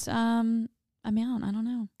right amount. I don't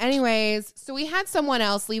know. Anyways, so we had someone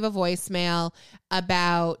else leave a voicemail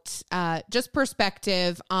about just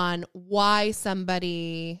perspective on why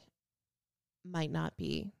somebody might not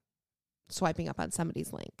be swiping up on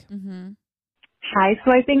somebody's link. Hi,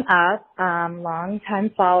 Swiping Up.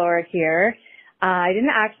 Long-time follower here. I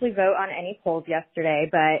didn't actually vote on any polls yesterday,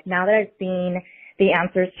 but now that I've seen the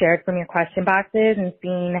answers shared from your question boxes and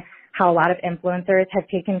seen how a lot of influencers have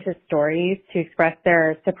taken to stories to express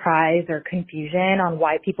their surprise or confusion on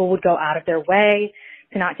why people would go out of their way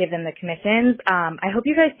to not give them the commissions. I hope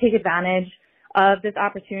you guys take advantage of this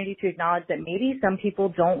opportunity to acknowledge that maybe some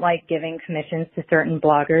people don't like giving commissions to certain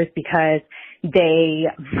bloggers because they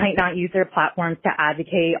might not use their platforms to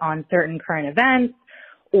advocate on certain current events,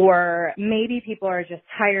 or maybe people are just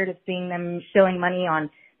tired of seeing them shilling money on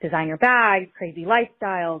designer bags, crazy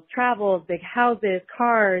lifestyles, travels, big houses,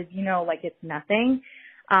 cars, you know, like it's nothing.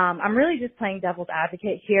 I'm really just playing devil's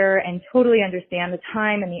advocate here and totally understand the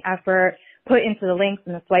time and the effort put into the links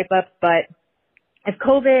and the swipe ups, but if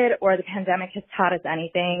COVID or the pandemic has taught us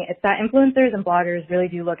anything, it's that influencers and bloggers really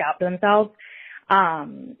do look out for themselves.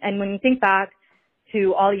 And when you think back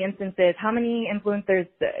to all the instances, how many influencers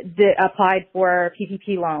applied for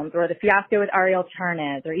PPP loans, or the fiasco with Ariel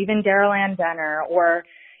Charnes, or even Daryl Ann Denner, or,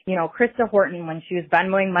 you know, Krista Horton when she was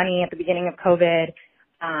Venmoing money at the beginning of COVID,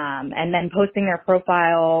 and then posting their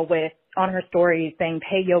profile on her stories saying,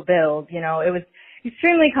 pay your bills. You know, it was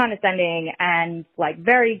extremely condescending and like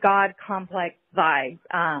very God complex vibes.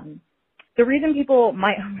 The reason people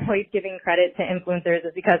might avoid giving credit to influencers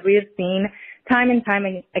is because we have seen time and time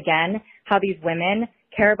again how these women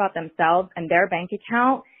care about themselves and their bank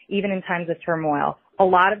account, even in times of turmoil. A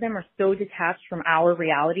lot of them are so detached from our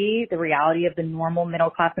reality, the reality of the normal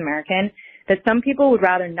middle-class American, that some people would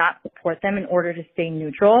rather not support them in order to stay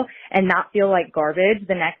neutral and not feel like garbage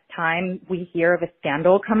the next time we hear of a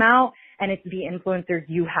scandal come out and it's the influencers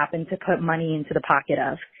you happen to put money into the pocket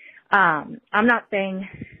of. I'm not saying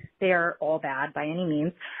they're all bad by any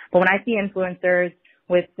means, but when I see influencers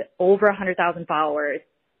with over 100,000 followers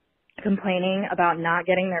complaining about not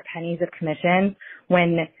getting their pennies of commission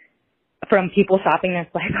from people shopping their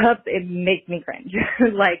swipe ups, it makes me cringe.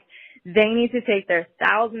 Like, they need to take their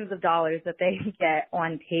thousands of dollars that they get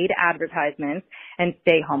on paid advertisements and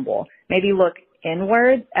stay humble. Maybe look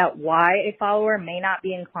inwards at why a follower may not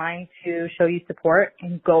be inclined to show you support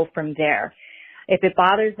and go from there. If it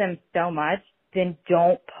bothers them so much, then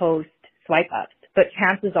don't post swipe ups. But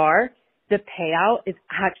chances are the payout is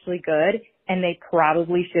actually good and they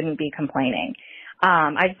probably shouldn't be complaining.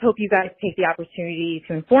 I just hope you guys take the opportunity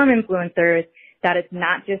to inform influencers that it's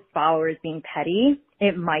not just followers being petty.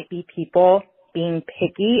 It might be people being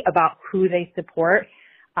picky about who they support.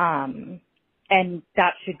 And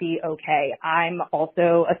that should be okay. I'm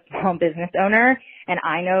also a small business owner, and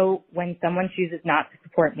I know when someone chooses not to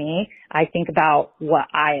support me, I think about what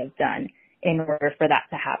I have done in order for that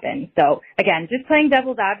to happen. So again, just playing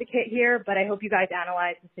devil's advocate here, but I hope you guys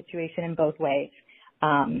analyze the situation in both ways.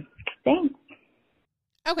 Thanks.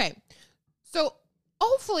 Okay. So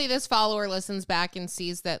hopefully this follower listens back and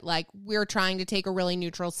sees that, like, we're trying to take a really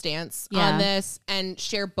neutral stance on this and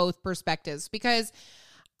share both perspectives, because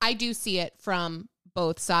I do see it from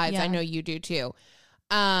both sides. I know you do too.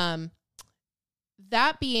 That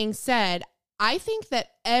being said, I think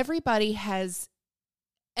that everybody has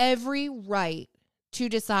every right to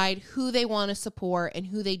decide who they want to support and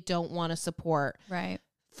who they don't want to support. Right.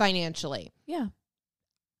 Financially. Yeah.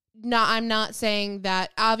 No, I'm not saying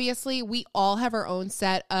that. Obviously, we all have our own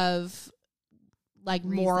set of like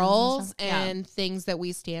Reasons morals and and things that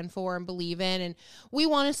we stand for and believe in, and we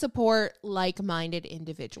want to support like-minded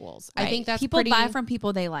individuals. Right. I think that's people pretty, buy from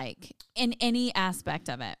people they like in any aspect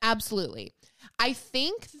of it. absolutely. I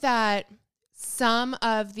think that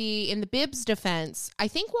in the Bibbs defense, I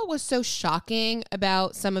think what was so shocking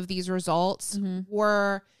about some of these results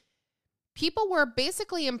were people were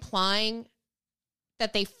basically implying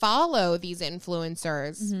that they follow these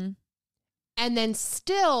influencers and then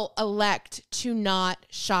still elect to not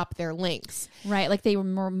shop their links. Right. Like they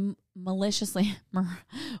were maliciously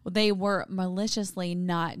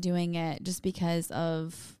not doing it just because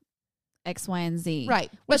of X, Y, and Z.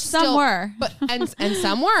 Right. Which some were. But and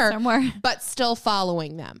some were. Some were. But still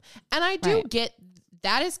following them. And I do get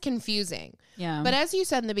that is confusing. Yeah. But as you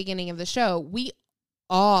said in the beginning of the show, we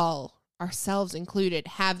all, ourselves included,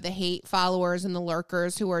 have the hate followers and the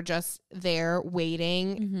lurkers who are just there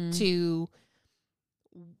waiting to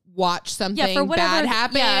watch something bad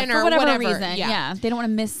happen for or whatever whatever. reason. Yeah. They don't want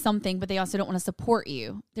to miss something, but they also don't want to support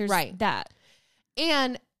you. There's that.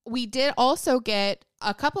 And we did also get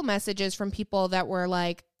a couple messages from people that were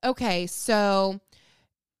like, okay, so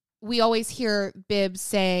we always hear Bibbs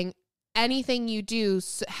saying anything you do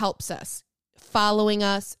helps us, following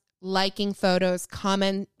us, liking photos,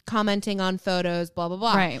 commenting on photos, blah, blah,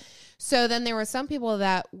 blah. Right. So then there were some people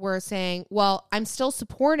that were saying, well, I'm still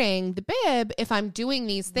supporting the Bib if I'm doing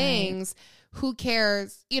these things. Right. Who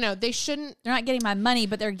cares? You know, they're not getting my money,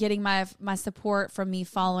 but they're getting my support from me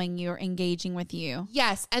following you or engaging with you.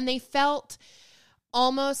 Yes. And they felt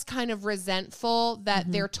almost kind of resentful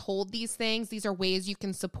that they're told these things. These are ways you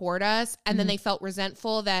can support us. And then they felt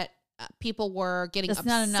resentful that people were getting upset.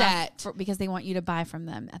 Not enough because they want you to buy from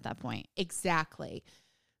them at that point. Exactly.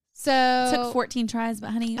 So it took 14 tries, but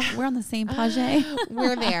honey, we're on the same page.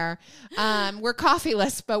 We're there. We're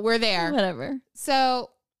coffeeless, but we're there. Whatever. So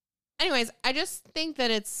anyways, I just think that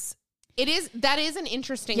that is an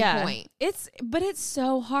interesting point. But it's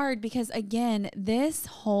so hard because again, this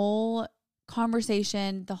whole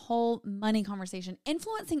conversation, the whole money conversation,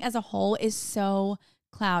 influencing as a whole is so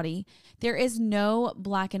cloudy. There is no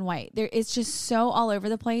black and white. It's just so all over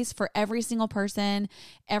the place for every single person.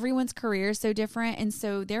 Everyone's career is so different. And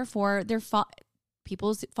so therefore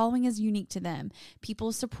people's following is unique to them.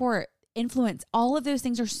 People's support, influence, all of those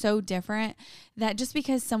things are so different that just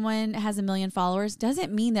because someone has 1 million followers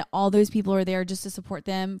doesn't mean that all those people are there just to support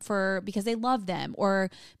them because they love them, or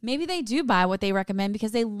maybe they do buy what they recommend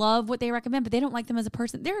because they love what they recommend, but they don't like them as a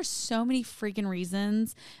person. There are so many freaking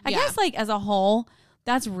reasons. I guess like as a whole,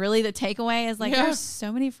 that's really the takeaway is like there's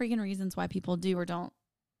so many freaking reasons why people do or don't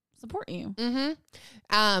support you. Mm-hmm.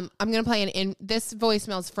 I'm gonna play this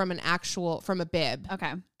voicemail is from a bib.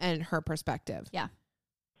 Okay, and her perspective. Yeah.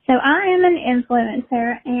 So I am an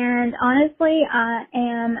influencer, and honestly, I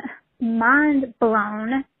am mind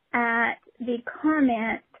blown at the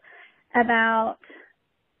comment about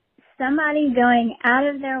somebody going out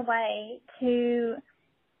of their way to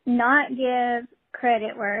not give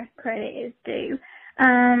credit where credit is due.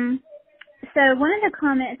 So one of the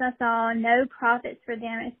comments I saw, no profits for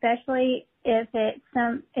them, especially if it's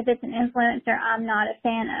an influencer I'm not a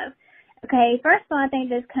fan of. Okay, first of all, I think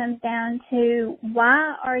this comes down to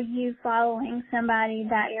why are you following somebody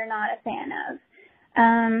that you're not a fan of?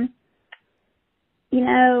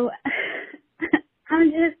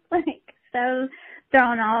 I'm just like so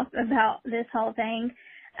thrown off about this whole thing.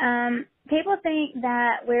 People think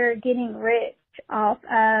that we're getting rich off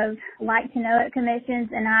of like to know it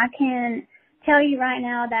commissions, and I can tell you right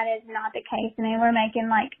now that is not the case. I mean, we're making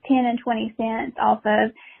like 10 and 20 cents off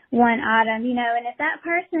of one item, and if that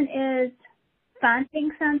person is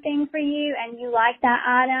finding something for you and you like that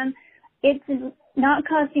item, it's not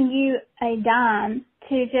costing you a dime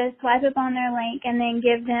to just swipe up on their link and then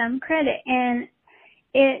give them credit. And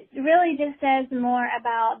it really just says more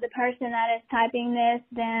about the person that is typing this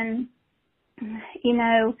than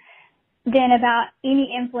about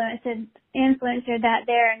any influencer that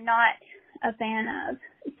they're not a fan of.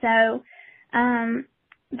 So,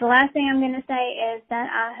 the last thing I'm going to say is that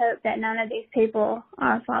I hope that none of these people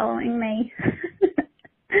are following me.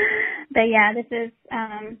 But yeah, this is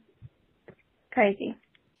crazy.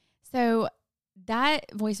 So that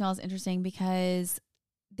voicemail is interesting because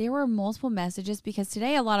there were multiple messages, because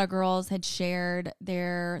today a lot of girls had shared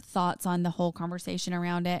their thoughts on the whole conversation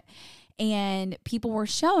around it, and people were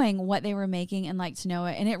showing what they were making and like to know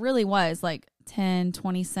it. And it really was like 10,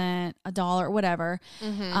 20 cents, $1, whatever.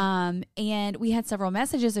 Mm-hmm. And we had several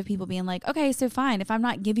messages of people being like, okay, so fine. If I'm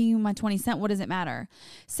not giving you my 20 cents, what does it matter?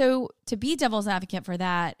 So to be devil's advocate for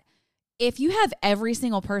that, if you have every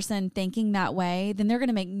single person thinking that way, then they're going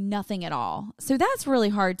to make nothing at all. So that's really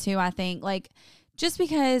hard too, I think. Like, just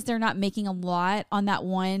because they're not making a lot on that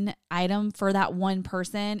one item for that one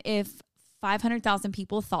person, if 500,000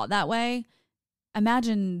 people thought that way,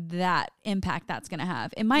 imagine that impact that's going to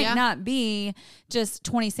have. It might not be just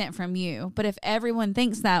 20 cents from you, but if everyone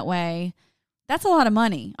thinks that way, that's a lot of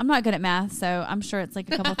money. I'm not good at math, so I'm sure it's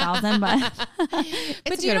like a couple thousand, but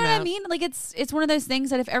but you know what I mean? Like it's one of those things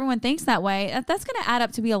that if everyone thinks that way, that's going to add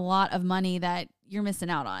up to be a lot of money that you're missing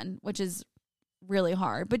out on, which is really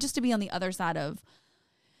hard. But just to be on the other side of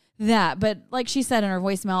that. But like she said in her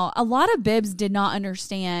voicemail, a lot of bibs did not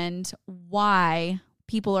understand why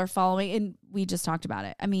people are following, and we just talked about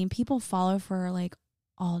it. I mean, people follow for like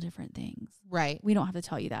all different things. Right. We don't have to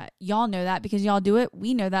tell you that. Y'all know that because y'all do it.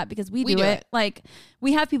 We know that because we do it. Like,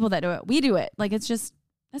 we have people that do it. We do it. Like, that's just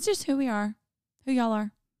who we are, who y'all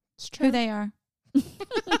are, it's true. Who they are.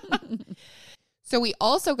 So we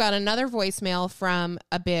also got another voicemail from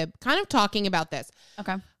a bib kind of talking about this.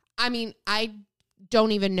 Okay. I mean, I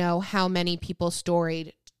don't even know how many people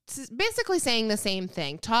storied basically saying the same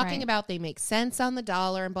thing, talking about they make cents on the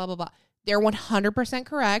dollar and blah, blah, blah. They're 100%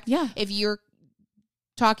 correct. Yeah. If you're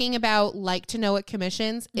talking about like to know it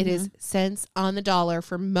commissions, it is cents on the dollar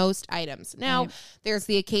for most items. Now, there's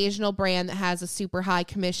the occasional brand that has a super high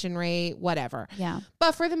commission rate, whatever. Yeah.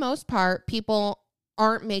 But for the most part, people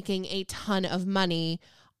aren't making a ton of money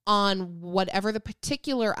on whatever the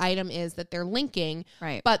particular item is that they're linking.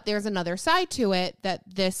 Right. But there's another side to it that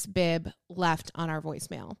this bib left on our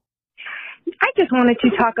voicemail. I just wanted to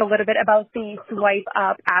talk a little bit about the swipe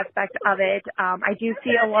up aspect of it. I do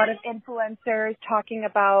see a lot of influencers talking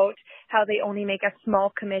about how they only make a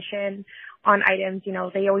small commission on items. You know,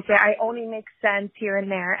 they always say, I only make cents here and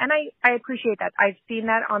there. And I appreciate that. I've seen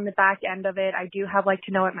that on the back end of it. I do have like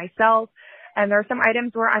to know it myself. And there are some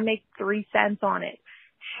items where I make 3 cents on it.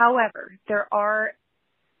 However, there are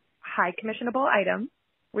high commissionable items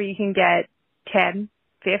where you can get $10,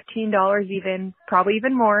 $15 even, probably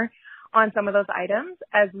even more on some of those items,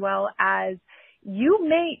 as well as you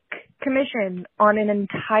make commission on an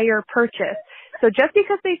entire purchase. So just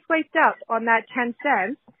because they swiped up on that 10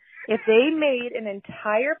 cents, if they made an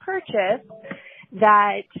entire purchase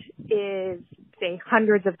that is, say,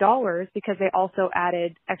 hundreds of dollars because they also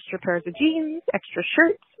added extra pairs of jeans, extra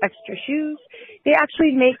shirts, extra shoes, they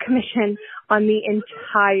actually make commission on the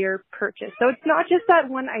entire purchase. So it's not just that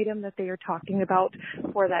one item that they are talking about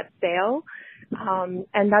for that sale.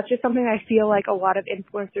 And that's just something I feel like a lot of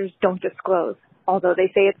influencers don't disclose. Although they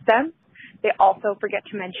say it's them, they also forget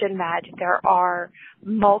to mention that there are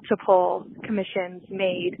multiple commissions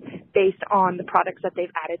made based on the products that they've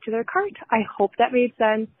added to their cart. I hope that made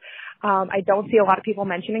sense. I don't see a lot of people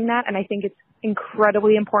mentioning that, and I think it's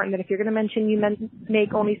incredibly important that if you're going to mention you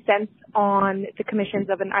make only cents on the commissions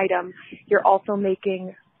of an item, you're also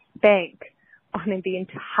making bank on the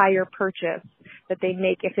entire purchase that they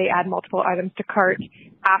make if they add multiple items to cart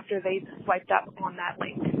after they've swiped up on that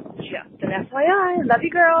link. Just an FYI. Love you,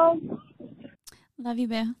 girls. Love you,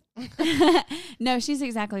 Boo. No, she's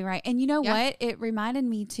exactly right. And you know what? It reminded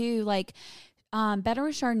me too, like, Better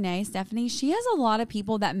with Chardonnay, Stephanie, she has a lot of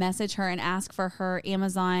people that message her and ask for her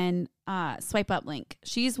Amazon swipe up link.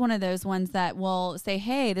 She's one of those ones that will say,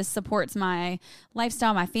 hey, this supports my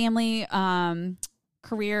lifestyle, my family,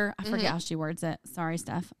 career. I forget how she words it. Sorry,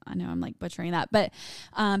 Steph. I know I'm like butchering that. But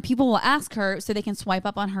people will ask her so they can swipe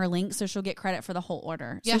up on her link so she'll get credit for the whole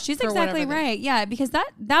order. Yeah, so she's exactly right. Yeah, because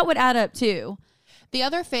that would add up too. The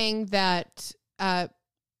other thing that I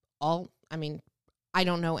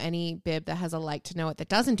don't know any bib that has a like to know it that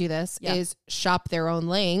doesn't do this is shop their own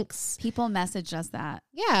links. People message us that.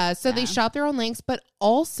 Yeah. So they shop their own links, but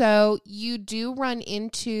also you do run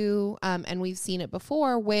into, and we've seen it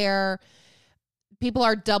before, where people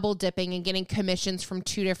are double dipping and getting commissions from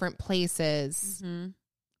two different places. Mm-hmm.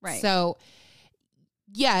 Right. So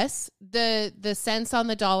yes, the cents on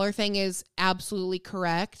the dollar thing is absolutely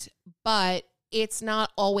correct, but it's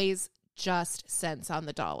not always just cents on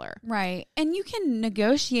the dollar. Right. And you can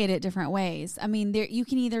negotiate it different ways. I mean, you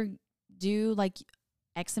can either do like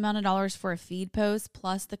X amount of dollars for a feed post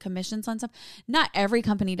plus the commissions on stuff. Not every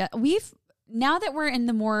company does. Now that we're in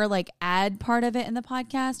the more like ad part of it in the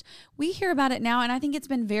podcast, we hear about it now. And I think it's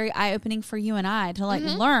been very eye-opening for you and I to like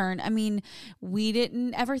learn. I mean, we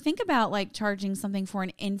didn't ever think about like charging something for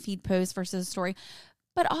an in-feed post versus a story.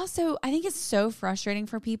 But also, I think it's so frustrating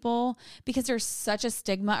for people because there's such a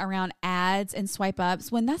stigma around ads and swipe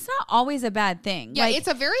ups when that's not always a bad thing. Yeah, like, it's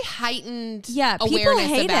a very heightened people awareness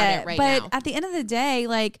hate about it right but now. At the end of the day,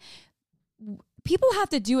 like, people have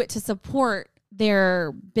to do it to support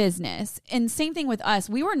their business. And same thing with us.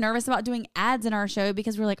 We were nervous about doing ads in our show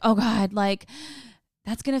because we're like, oh God, like,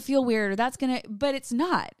 that's going to feel weird. But it's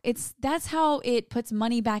not. That's how it puts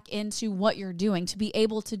money back into what you're doing to be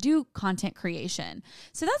able to do content creation.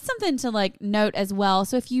 So that's something to like note as well.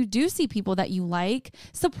 So if you do see people that you like,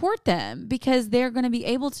 support them because they're going to be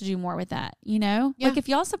able to do more with that. You know, like if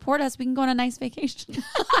y'all support us, we can go on a nice vacation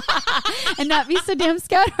and not be so damn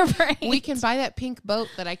scatterbrained. We can buy that pink boat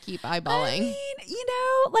that I keep eyeballing. I mean, you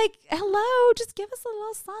know, like, hello, just give us a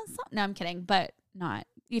little something. No, I'm kidding, but not.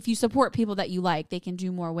 If you support people that you like, they can do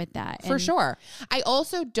more with that. For sure. I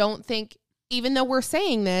also don't think, even though we're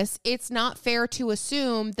saying this, it's not fair to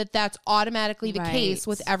assume that that's automatically the case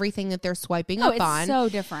with everything that they're swiping up on. It's so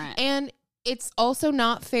different. And it's also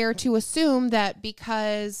not fair to assume that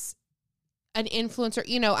because an influencer,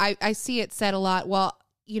 you know, I see it said a lot, well,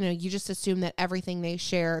 you know, you just assume that everything they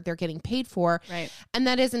share, they're getting paid for. Right. And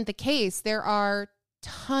that isn't the case. There are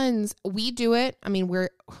tons. We do it. I mean, we're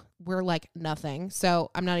like nothing.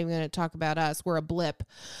 So I'm not even going to talk about us. We're a blip.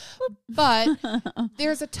 But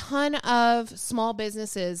there's a ton of small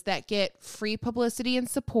businesses that get free publicity and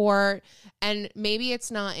support. And maybe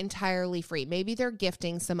it's not entirely free. Maybe they're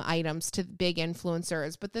gifting some items to big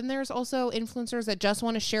influencers. But then there's also influencers that just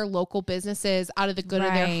want to share local businesses out of the good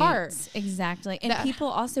of their heart. Exactly. And people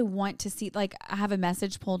also want to see, like, I have a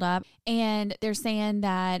message pulled up and they're saying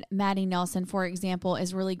that Maddie Nelson, for example,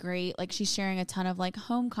 is really great. Like, she's sharing a ton of like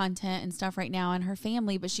home content and stuff right now in her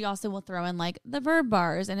family, but she also will throw in like the Verb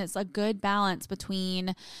bars, and it's a good balance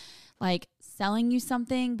between like selling you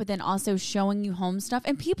something but then also showing you home stuff.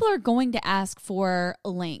 And people are going to ask for a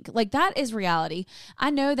link. Like, that is reality. I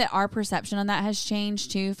know that our perception on that has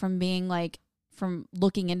changed too, from being like, from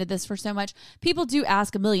looking into this for so much. People do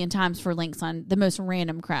ask a million times for links on the most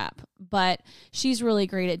random crap, but she's really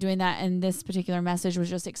great at doing that. And this particular message was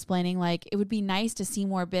just explaining, like, it would be nice to see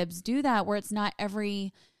more bibs do that, where it's not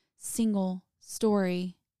every single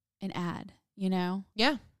story an ad, you know?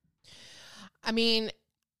 Yeah. I mean,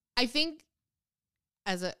 I think,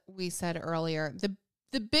 as we said earlier,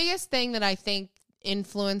 the biggest thing that I think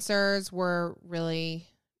influencers were really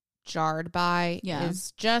jarred by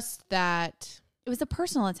is just that it was a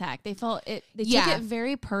personal attack. They felt it. They took Yeah. it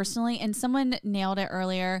very personally, and someone nailed it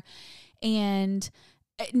earlier. And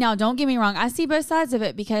now, don't get me wrong. I see both sides of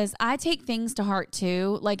it because I take things to heart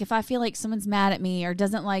too. Like if I feel like someone's mad at me or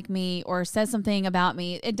doesn't like me or says something about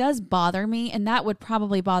me, it does bother me, and that would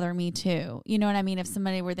probably bother me too. You know what I mean? If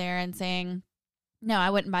somebody were there and saying, no,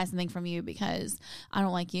 I wouldn't buy something from you because I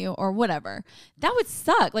don't like you or whatever. That would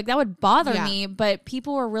suck. Like that would bother me, but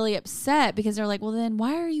people were really upset because they're like, well, then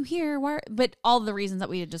why are you here? But all the reasons that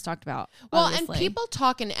we had just talked about. Well, obviously. and people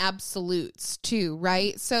talk in absolutes too,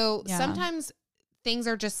 right? So Yeah. sometimes things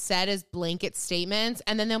are just said as blanket statements,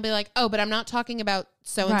 and then they'll be like, oh, but I'm not talking about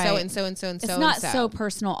so-and-so Right. and so-and-so and It's so-and-so. not so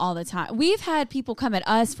personal all the time. We've had people come at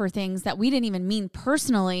us for things that we didn't even mean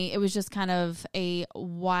personally. It was just kind of a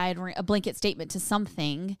blanket statement to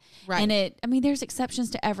something. Right. And there's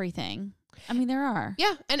exceptions to everything. I mean, there are.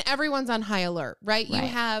 Yeah, and everyone's on high alert, right? You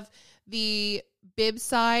Right. have the bib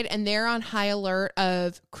side, and they're on high alert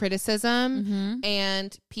of criticism Mm-hmm.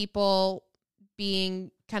 and people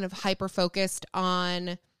being kind of hyper-focused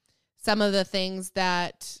on some of the things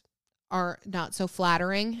that are not so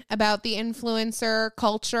flattering about the influencer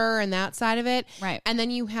culture and that side of it. Right. And then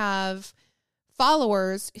you have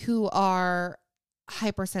followers who are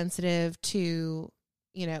hypersensitive to,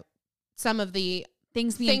 some of the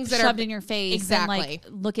Things being Things that shoved are- in your face. Exactly. And like,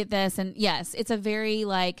 look at this. And yes, it's a very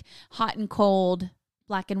like hot and cold,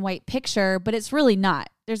 black and white picture, but it's really not.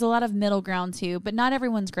 There's a lot of middle ground too, but not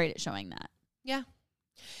everyone's great at showing that. Yeah.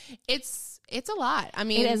 It's a lot. I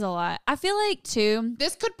mean, It is a lot. I feel like too.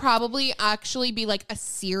 this could probably actually be like a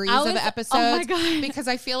series I was- of episodes. oh my God. Because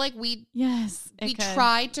I feel like we Yes.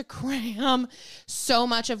 tried to cram so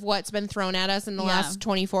much of what's been thrown at us in the last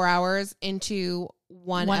 24 hours into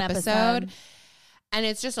one episode. And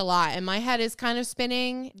it's just a lot. And my head is kind of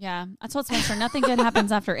spinning. Yeah. I told Spencer nothing good happens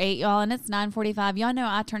after 8, y'all. And it's 9:45. Y'all know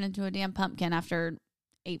I turn into a damn pumpkin after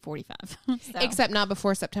 8:45. So. Except not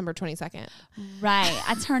before September 22nd. Right.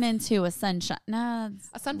 I turn into a sunshine. No,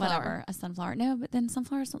 A sunflower. Whatever. A sunflower. No, but then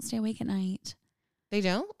sunflowers don't stay awake at night. They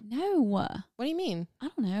don't? No. What do you mean? I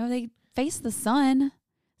don't know. They face the sun.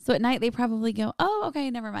 So at night they probably go, oh, okay,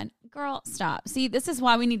 never mind. Girl, stop. See, this is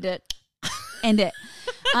why we need to end it.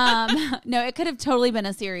 No, it could have totally been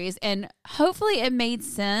a series. And hopefully it made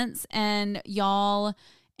sense and y'all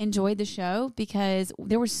enjoyed the show because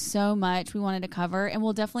there was so much we wanted to cover. And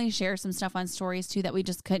we'll definitely share some stuff on stories too that we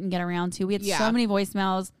just couldn't get around to. We had so many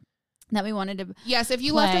voicemails that we wanted to Yes, if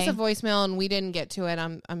you left us a voicemail and we didn't get to it,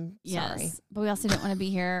 I'm sorry. But we also didn't want to be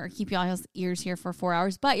here or keep y'all's ears here for 4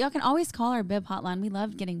 hours. But y'all can always call our bib hotline. We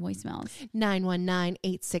love getting voicemails.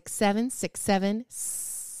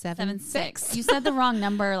 919-867-6776. You said the wrong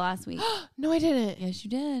number last week. No, I didn't. Yes, you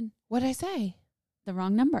did. What did I say? The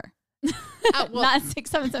wrong number. Well, Not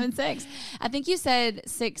 6776. I think you said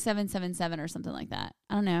 6777 or something like that.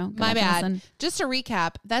 I don't know. Go my back and bad. listen. Just to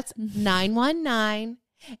recap, that's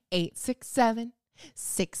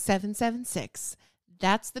 919-867-6776.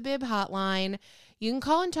 That's the bib hotline. You can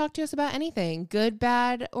call and talk to us about anything, good,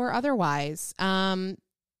 bad, or otherwise.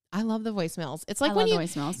 I love the voicemails. It's like I when love you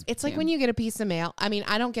the voicemails, It's like too. when you get a piece of mail. I mean,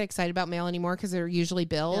 I don't get excited about mail anymore because they're usually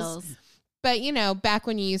bills. Bills. But back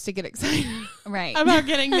when you used to get excited Right. about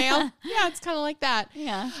getting mail, yeah, it's kind of like that.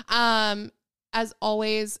 Yeah. As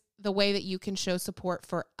always, the way that you can show support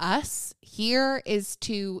for us here is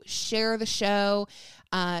to share the show,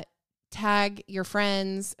 tag your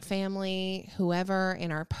friends, family, whoever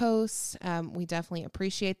in our posts. We definitely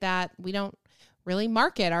appreciate that. We don't really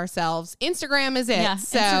market ourselves. Instagram is it. Yeah.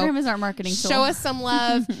 So Instagram is our marketing tool. show us some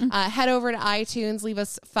love. Head over to iTunes, leave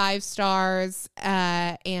us 5 stars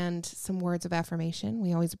and some words of affirmation.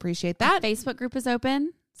 We always appreciate that. Facebook group is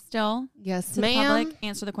open still. Yes, To the ma'am. public.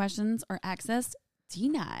 Answer the questions or access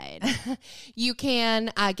denied. You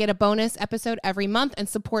can get a bonus episode every month and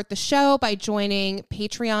support the show by joining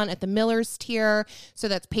Patreon at the Millers tier. So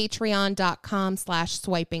that's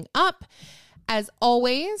patreon.com/swiping up. As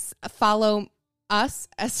always, follow us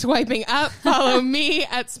at Swiping Up. Follow me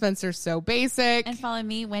at Spencer So Basic. And follow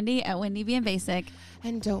me, Wendy, at Wendy Being Basic.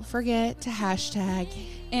 And don't forget to hashtag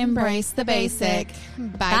Embrace the basic.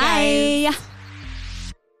 Bye, guys.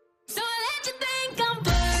 So I let you think I'm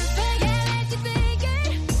perfect. Yeah, let you think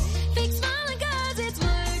it. Fake smiling 'cause it's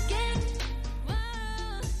working.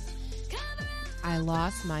 Whoa. Cover up. I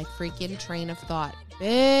lost my freaking train of thought.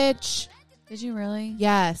 Bitch. Did you really?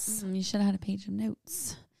 Yes. You should have had a page of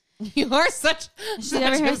notes. You are such She's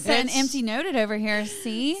over here a sitting bitch. empty noted over here.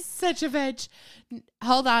 See? Such a bitch.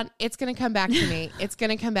 Hold on. It's going to come back to me. It's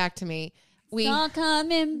going to come back to me. We It's all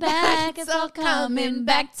coming back. It's all coming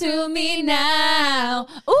back to me now.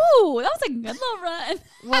 Ooh, that was a good little run.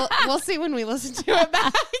 we'll see when we listen to it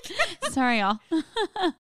back. Sorry, y'all.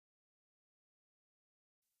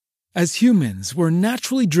 As humans, we're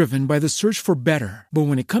naturally driven by the search for better. But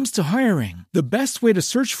when it comes to hiring, the best way to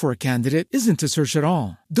search for a candidate isn't to search at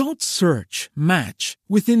all. Don't search, match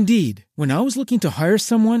with Indeed. When I was looking to hire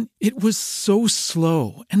someone, it was so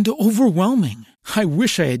slow and overwhelming. I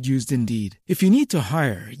wish I had used Indeed. If you need to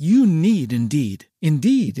hire, you need Indeed.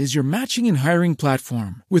 Indeed is your matching and hiring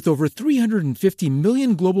platform with over 350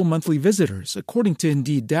 million global monthly visitors, according to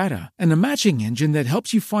Indeed data, and a matching engine that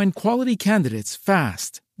helps you find quality candidates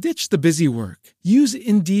fast. Ditch the busy work. Use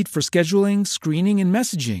Indeed for scheduling, screening, and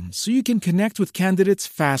messaging so you can connect with candidates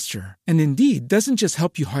faster. And Indeed doesn't just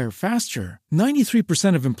help you hire faster.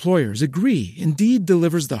 93% of employers agree Indeed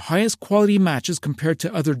delivers the highest quality matches compared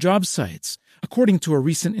to other job sites, according to a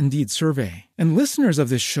recent Indeed survey. And listeners of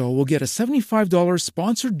this show will get a $75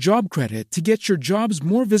 sponsored job credit to get your jobs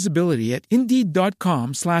more visibility at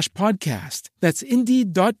Indeed.com/podcast. That's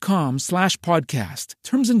Indeed.com/podcast.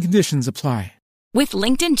 Terms and conditions apply. With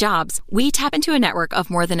LinkedIn Jobs, we tap into a network of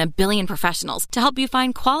more than 1 billion professionals to help you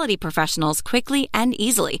find quality professionals quickly and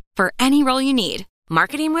easily for any role you need.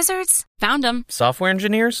 Marketing wizards? Found them. Software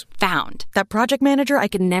engineers? Found. That project manager I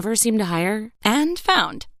could never seem to hire? And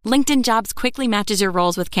found. LinkedIn Jobs quickly matches your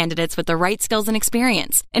roles with candidates with the right skills and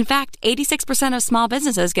experience. In fact, 86% of small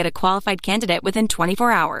businesses get a qualified candidate within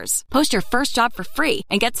 24 hours. Post your first job for free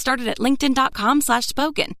and get started at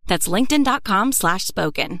linkedin.com/spoken. That's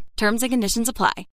linkedin.com/spoken. Terms and conditions apply.